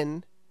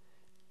win,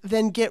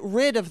 then get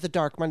rid of the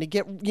dark money,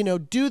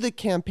 do the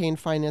campaign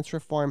finance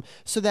reform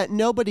so that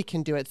nobody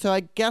can do it. So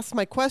I guess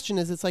my question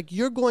is, it's like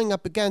you're going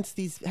up against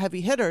these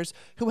heavy hitters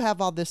who have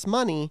all this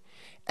money,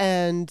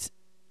 and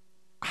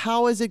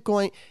how is it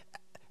going?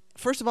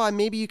 First of all,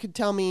 maybe you could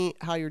tell me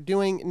how you're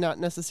doing, not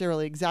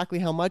necessarily exactly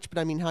how much, but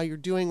I mean how you're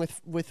doing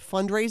with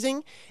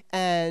fundraising,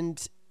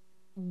 and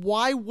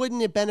why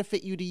wouldn't it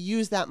benefit you to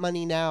use that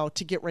money now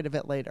to get rid of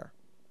it later?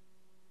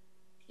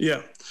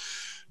 Yeah.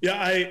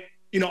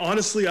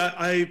 Honestly,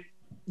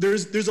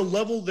 there's a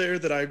level there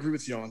that I agree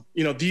with you on.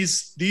 You know,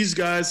 these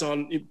guys,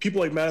 people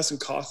like Madison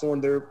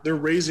Cawthorn, they're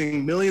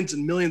raising millions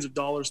and millions of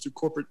dollars through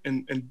corporate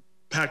and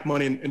PAC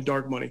money and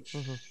dark money.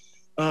 Mm-hmm.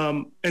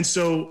 And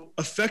so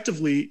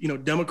effectively, you know,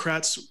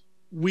 Democrats,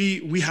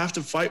 we have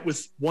to fight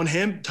with one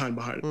hand tied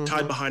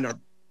behind our.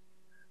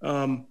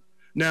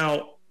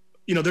 Now,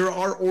 you know, there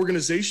are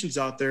organizations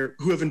out there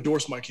who have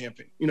endorsed my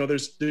campaign. You know,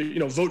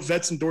 Vote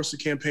Vets endorsed the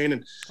campaign,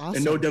 and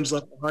No Dems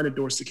Left Behind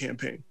endorsed the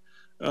campaign.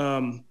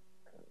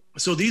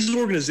 So these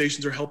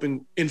organizations are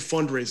helping in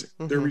fundraising.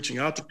 Mm-hmm. They're reaching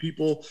out to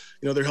people.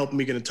 You know, they're helping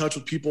me get in touch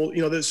with people.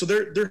 You know, so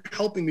they're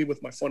helping me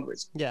with my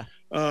fundraising. Yeah.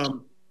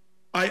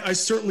 I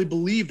certainly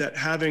believe that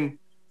having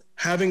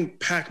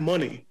PAC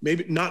money,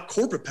 maybe not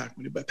corporate PAC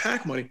money, but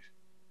PAC money,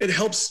 it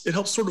helps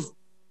sort of,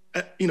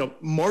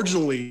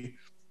 marginally.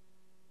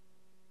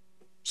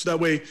 So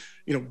that way,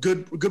 you know,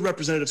 good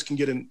representatives can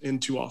get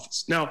into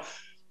office. Now,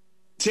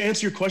 to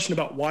answer your question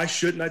about why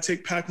shouldn't I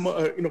take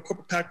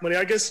corporate PAC money,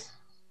 I guess,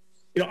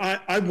 you know,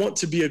 I want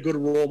to be a good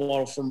role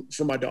model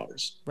for my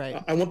daughters.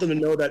 Right. I want them to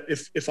know that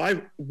if I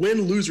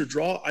win, lose, or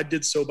draw, I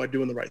did so by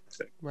doing the right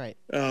thing. Right.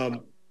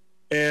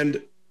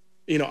 And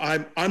you know,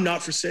 I'm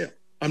not for sale.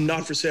 I'm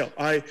not for sale.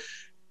 I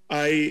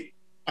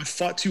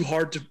fought too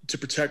hard to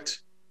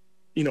protect,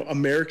 you know,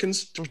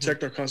 Americans, to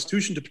protect our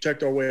Constitution, to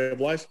protect our way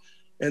of life.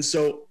 And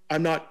so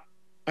I'm not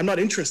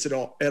interested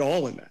at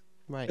all in that.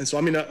 Right. And so,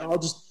 I mean,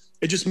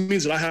 it just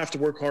means that I have to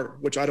work harder,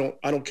 which I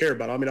don't care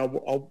about. I mean, I'm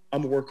a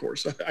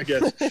workhorse, I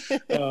guess.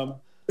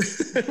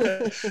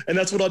 And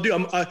that's what I'll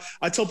do.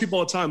 I tell people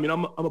all the time, I mean,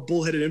 I'm a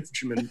bullheaded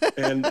infantryman,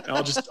 and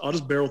I'll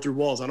just barrel through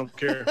walls. I don't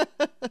care.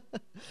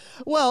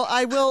 Well,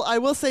 I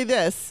will say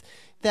this,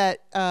 that,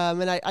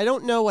 and I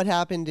don't know what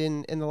happened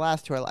in the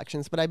last two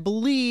elections, but I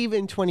believe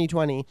in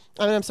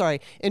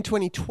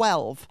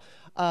 2012,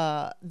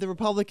 the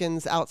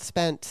Republicans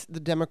outspent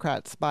the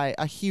Democrats by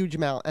a huge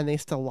amount, and they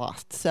still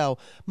lost. So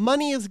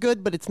money is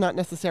good, but it's not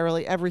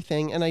necessarily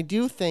everything. And I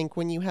do think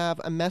when you have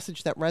a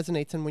message that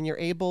resonates and when you're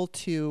able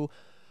to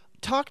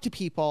talk to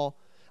people,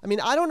 I mean,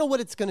 I don't know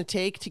what it's going to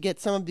take to get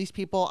some of these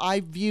people.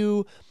 I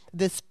view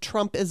this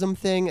Trumpism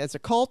thing as a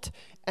cult,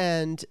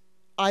 and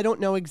I don't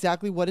know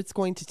exactly what it's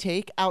going to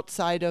take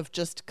outside of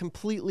just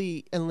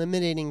completely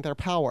eliminating their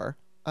power,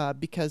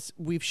 because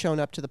we've shown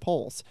up to the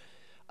polls.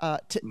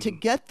 To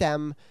get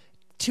them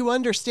to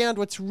understand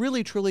what's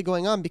really, truly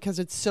going on, because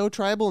it's so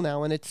tribal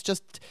now. And it's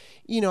just,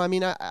 you know, I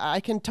mean, I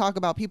can talk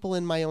about people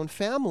in my own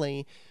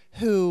family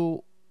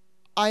who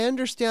I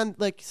understand,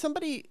 like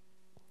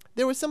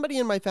there was somebody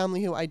in my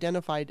family who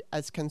identified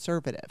as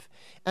conservative,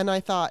 and I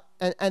thought,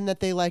 and that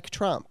they like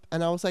Trump.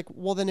 And I was like,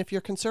 well, then if you're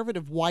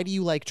conservative, why do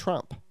you like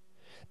Trump?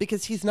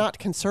 Because he's not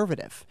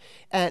conservative.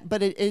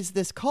 But it is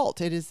this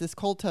cult. It is this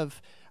cult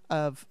of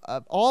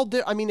all,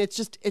 I mean,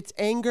 it's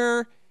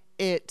anger.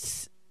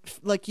 It's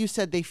like you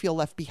said, they feel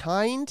left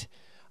behind.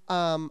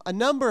 A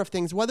number of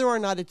things, whether or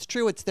not it's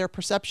true, it's their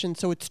perception.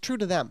 So it's true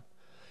to them.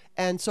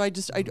 And so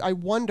I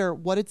wonder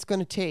what it's going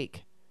to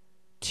take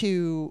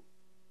to,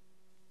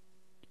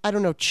 I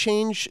don't know,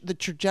 change the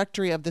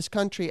trajectory of this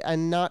country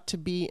and not to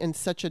be in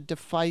such a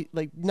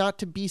not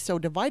to be so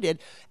divided.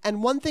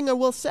 And one thing I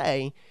will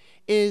say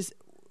is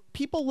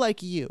people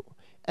like you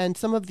and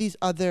some of these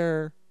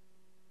other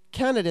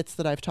candidates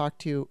that I've talked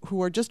to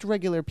who are just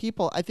regular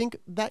people, I think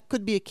that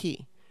could be a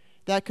key.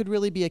 That could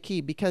really be a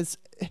key, because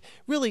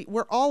really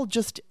we're all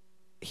just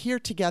here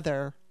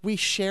together. We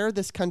share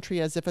this country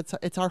as if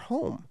it's our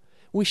home.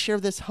 We share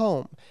this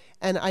home.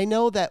 And I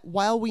know that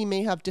while we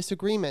may have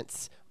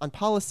disagreements on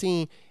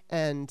policy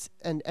and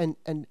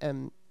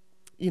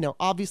you know,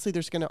 obviously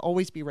there's going to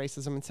always be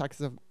racism and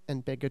sexism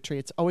and bigotry.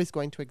 It's always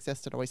going to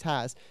exist. It always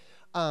has.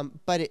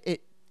 But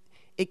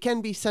it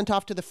can be sent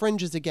off to the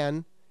fringes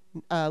again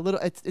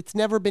It's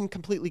never been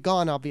completely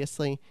gone,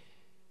 obviously.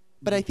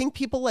 But I think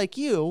people like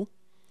you,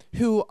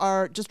 who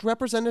are just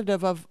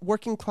representative of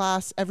working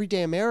class,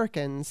 everyday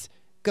Americans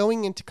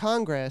going into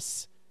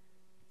Congress,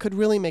 could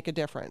really make a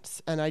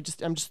difference. And I'm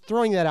just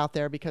throwing that out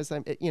there because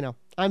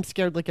I'm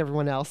scared like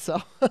everyone else.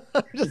 So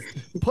I'm just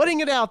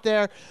putting it out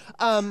there.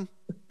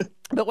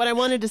 But what I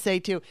wanted to say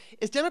too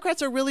is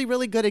Democrats are really,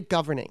 really good at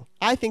governing.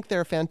 I think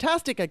they're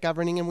fantastic at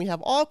governing, and we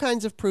have all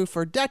kinds of proof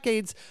for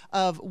decades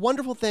of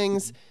wonderful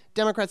things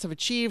Democrats have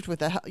achieved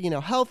with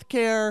health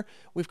care.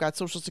 We've got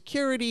Social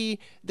Security.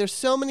 There's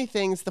so many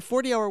things, the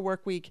 40-hour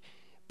work week,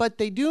 but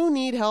they do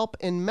need help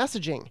in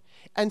messaging.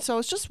 And so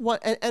it's just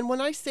and when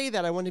I say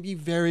that, I want to be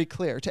very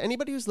clear to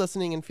anybody who's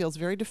listening and feels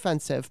very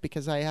defensive,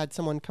 because I had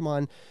someone come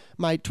on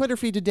my Twitter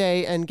feed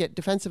today and get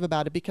defensive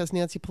about it because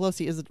Nancy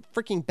Pelosi is a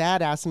freaking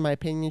badass, in my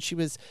opinion. She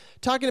was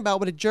talking about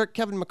what a jerk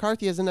Kevin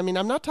McCarthy is. And I mean,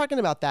 I'm not talking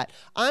about that.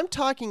 I'm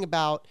talking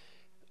about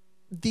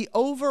the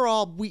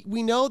overall,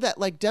 we know that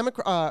like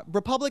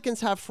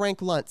Republicans have Frank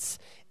Luntz,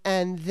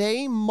 and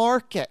they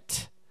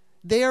market.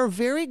 They are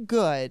very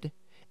good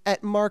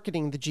at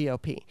marketing the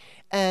GOP,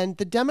 and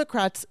the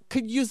Democrats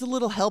could use a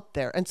little help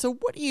there. And so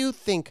what do you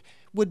think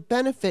would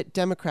benefit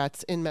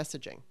Democrats in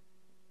messaging?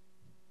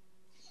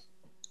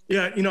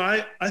 Yeah,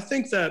 I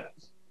think that,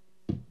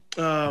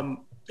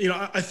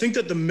 I think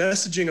that the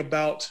messaging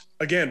about,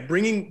 again,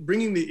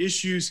 bringing the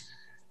issues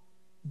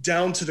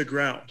down to the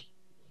ground,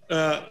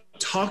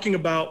 talking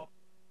about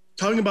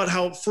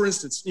how, for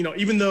instance,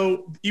 even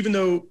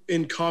though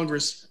in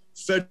Congress,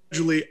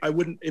 federally, I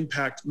wouldn't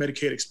impact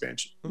Medicaid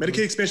expansion. Mm-hmm.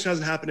 Medicaid expansion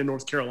hasn't happened in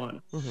North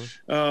Carolina.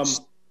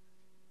 Mm-hmm.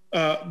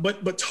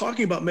 But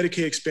talking about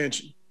Medicaid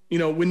expansion,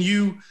 when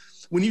you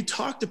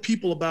talk to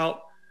people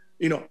about,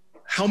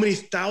 how many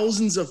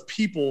thousands of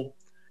people,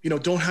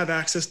 don't have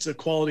access to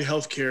quality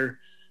health care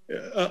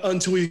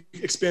until we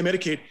expand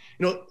Medicaid,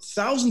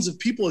 thousands of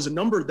people is a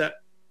number that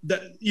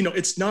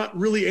it's not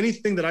really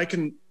anything that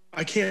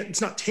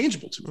it's not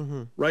tangible to me.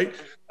 Mm-hmm. Right.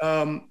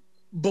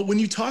 But when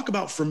you talk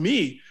about, for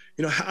me,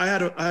 I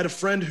had a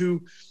friend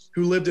who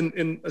lived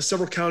in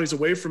several counties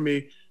away from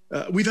me.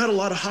 We've had a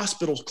lot of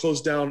hospitals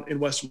closed down in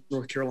Western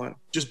North Carolina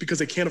just because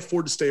they can't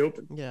afford to stay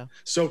open. Yeah.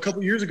 So a couple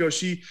of years ago,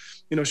 she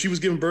was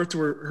giving birth to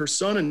her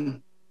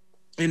son,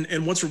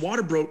 and once her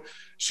water broke,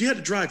 she had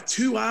to drive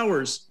 2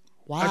 hours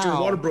after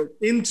her water broke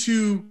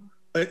into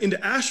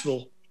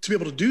Asheville to be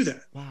able to do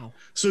that. Wow.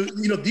 So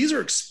these are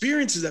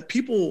experiences that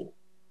people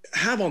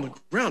have on the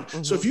ground.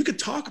 Mm-hmm. So if you could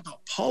talk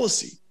about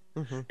policy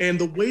mm-hmm. and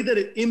the way that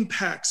it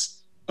impacts.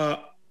 I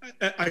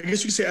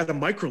guess you could say at a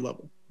micro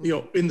level,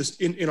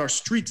 in our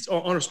streets,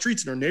 on our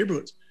streets, in our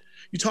neighborhoods,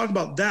 you talk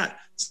about that,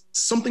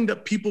 something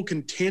that people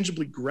can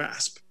tangibly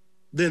grasp,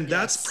 then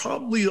that's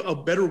probably a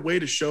better way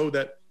to show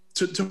that,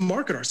 to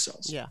market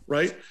ourselves. Yeah.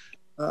 Right.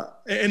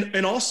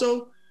 And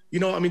also,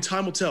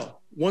 time will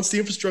tell. Once the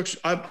infrastructure,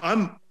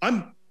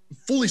 I'm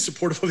fully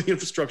supportive of the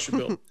infrastructure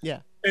bill.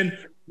 Yeah. And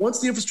once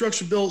the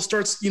infrastructure bill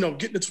starts,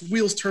 getting its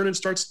wheels turning,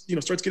 starts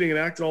getting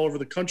enacted all over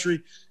the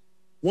country.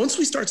 Once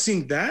we start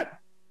seeing that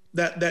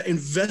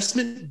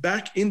investment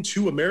back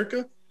into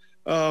America,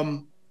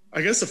 I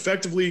guess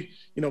effectively,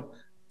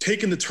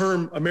 taking the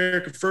term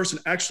America First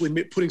and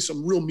actually putting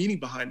some real meaning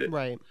behind it,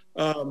 right?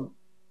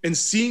 And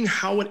seeing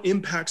how it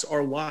impacts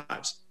our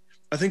lives,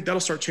 I think that'll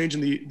start changing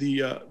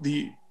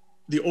the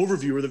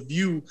overview or the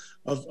view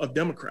of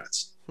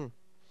Democrats.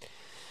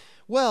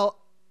 Well,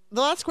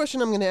 the last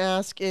question I'm going to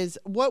ask is,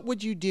 what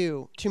would you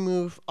do to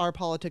move our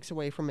politics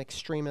away from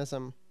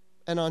extremism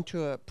and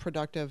onto a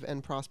productive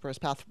and prosperous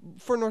path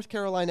for North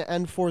Carolina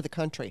and for the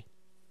country?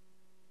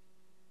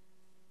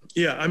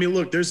 Yeah, I mean,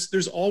 look,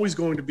 there's always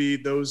going to be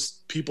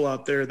those people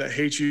out there that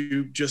hate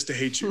you just to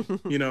hate you,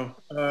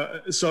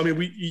 So I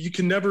mean, you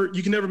can never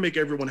make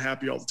everyone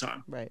happy all the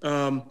time, right?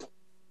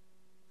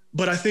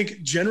 But I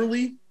think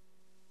generally,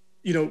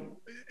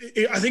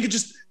 I think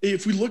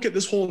if we look at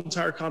this whole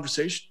entire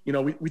conversation,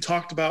 we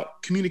talked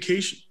about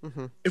communication.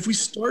 Mm-hmm. If we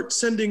start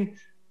sending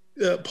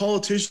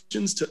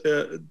politicians to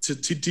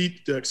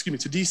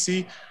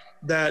DC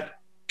that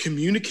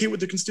communicate with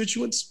their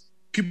constituents,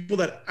 people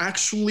that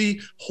actually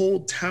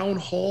hold town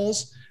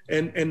halls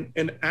and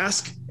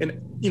ask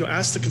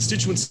the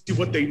constituents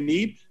what they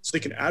need so they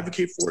can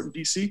advocate for it in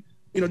DC.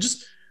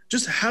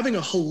 Just having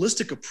a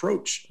holistic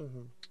approach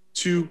mm-hmm.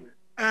 to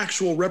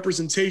actual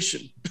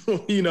representation.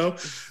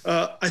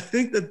 I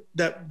think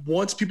that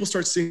once people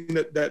start seeing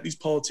that these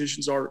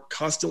politicians are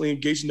constantly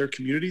engaged in their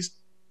communities,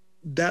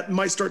 that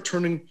might start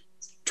turning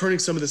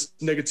some of this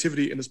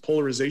negativity and this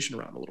polarization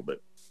around a little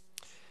bit.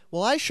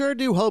 Well, I sure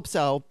do hope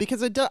so,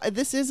 because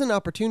this is an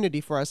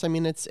opportunity for us. I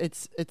mean,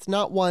 it's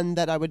not one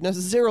that I would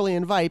necessarily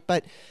invite,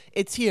 but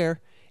it's here,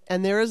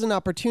 and there is an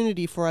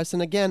opportunity for us.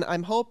 And again,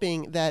 I'm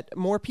hoping that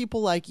more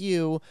people like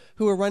you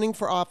who are running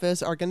for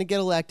office are going to get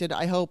elected.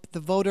 I hope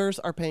the voters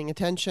are paying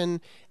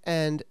attention,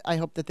 and I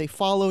hope that they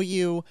follow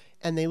you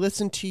and they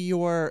listen to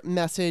your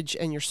message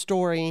and your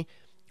story.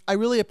 I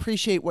really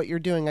appreciate what you're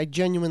doing. I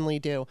genuinely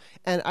do.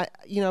 And I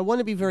want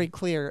to be very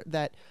clear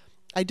that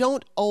I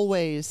don't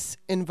always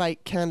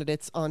invite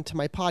candidates onto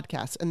my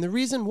podcast. And the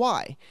reason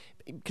why,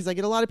 because I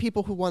get a lot of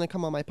people who want to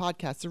come on my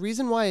podcast. The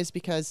reason why is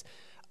because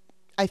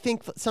I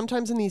think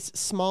sometimes in these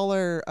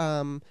smaller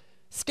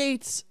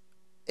states,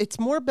 it's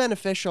more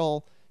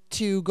beneficial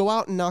to go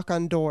out and knock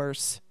on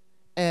doors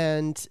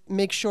and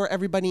make sure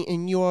everybody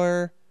in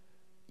your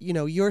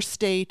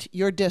state,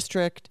 your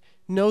district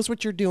knows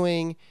what you're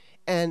doing,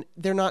 and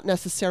they're not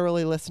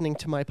necessarily listening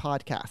to my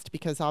podcast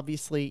because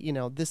obviously,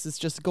 this is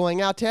just going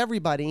out to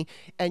everybody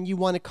and you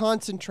want to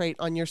concentrate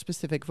on your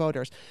specific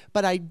voters.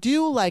 But I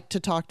do like to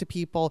talk to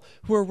people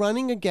who are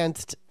running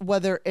against,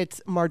 whether it's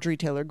Marjorie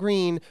Taylor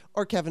Greene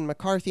or Kevin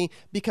McCarthy,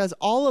 because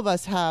all of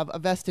us have a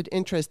vested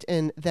interest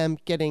in them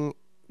getting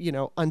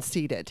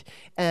unseated.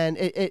 And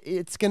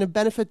it's going to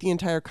benefit the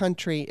entire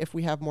country if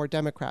we have more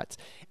Democrats.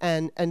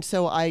 And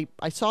so I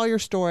saw your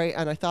story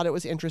and I thought it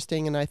was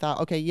interesting. And I thought,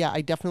 okay, yeah, I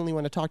definitely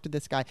want to talk to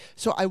this guy.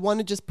 So I want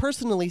to just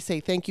personally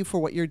say thank you for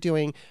what you're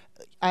doing.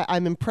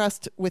 I'm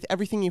impressed with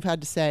everything you've had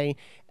to say.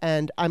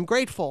 And I'm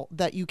grateful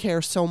that you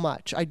care so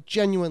much. I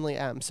genuinely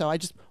am. So I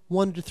just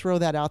wanted to throw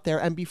that out there.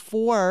 And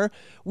before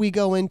we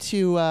go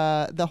into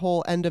the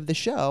whole end of the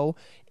show,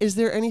 is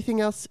there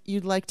anything else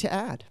you'd like to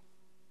add?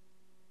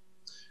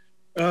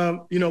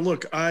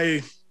 Look,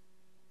 my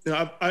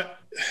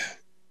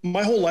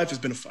whole life has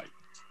been a fight.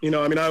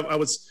 I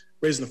was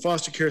raised in the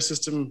foster care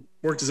system,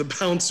 worked as a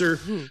bouncer,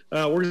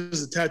 worked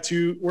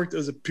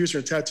as a piercer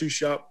in a tattoo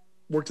shop,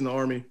 worked in the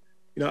Army.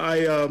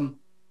 I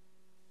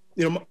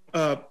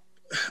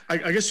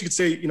guess you could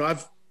say,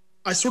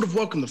 I sort of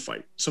welcome the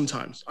fight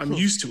sometimes. I'm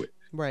used to it.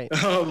 Right.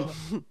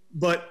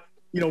 But,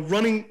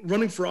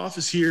 running for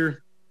office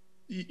here,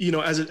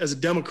 as a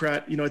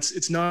Democrat,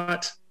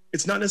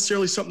 it's not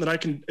necessarily something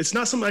that it's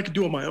not something I could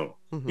do on my own.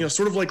 Mm-hmm.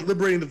 Sort of like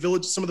liberating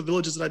some of the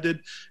villages that I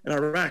did in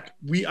Iraq.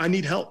 I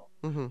need help.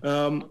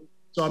 Mm-hmm.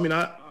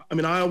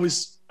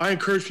 I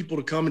encourage people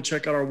to come and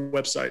check out our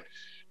website,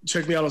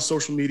 check me out on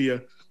social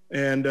media,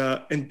 and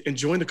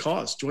join the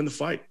cause, join the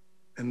fight,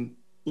 and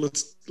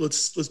let's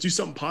do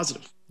something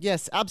positive.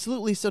 Yes,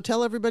 absolutely. So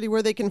tell everybody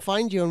where they can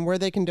find you and where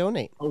they can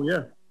donate. Oh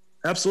yeah,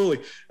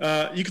 absolutely.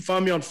 You can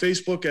find me on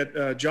Facebook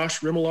at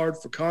Josh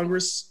Remillard for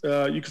Congress.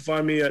 You can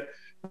find me at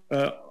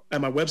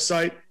my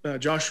website,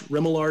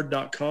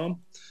 joshrimillard.com.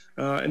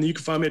 And then you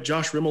can find me at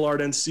Josh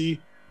Remillard NC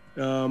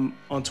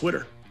on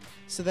Twitter.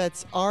 So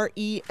that's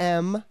REMILLARD,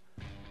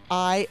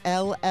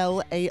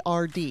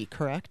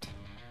 correct?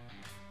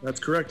 That's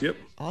correct, yep.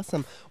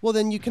 Awesome. Well,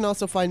 then you can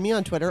also find me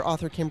on Twitter,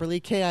 Author Kimberly,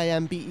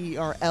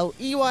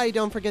 KIMBERLEY.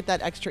 Don't forget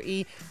that extra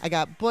E. I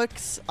got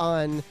books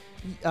on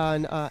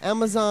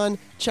Amazon.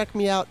 Check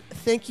me out.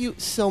 Thank you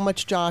so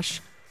much,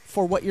 Josh,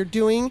 for what you're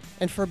doing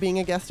and for being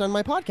a guest on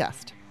my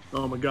podcast.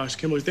 Oh my gosh,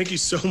 Kimberly, thank you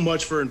so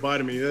much for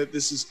inviting me.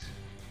 This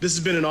has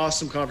been an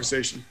awesome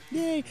conversation.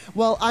 Yay.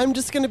 Well, I'm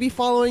just going to be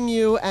following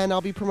you and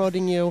I'll be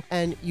promoting you,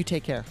 and you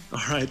take care. All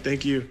right.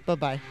 Thank you.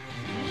 Bye-bye.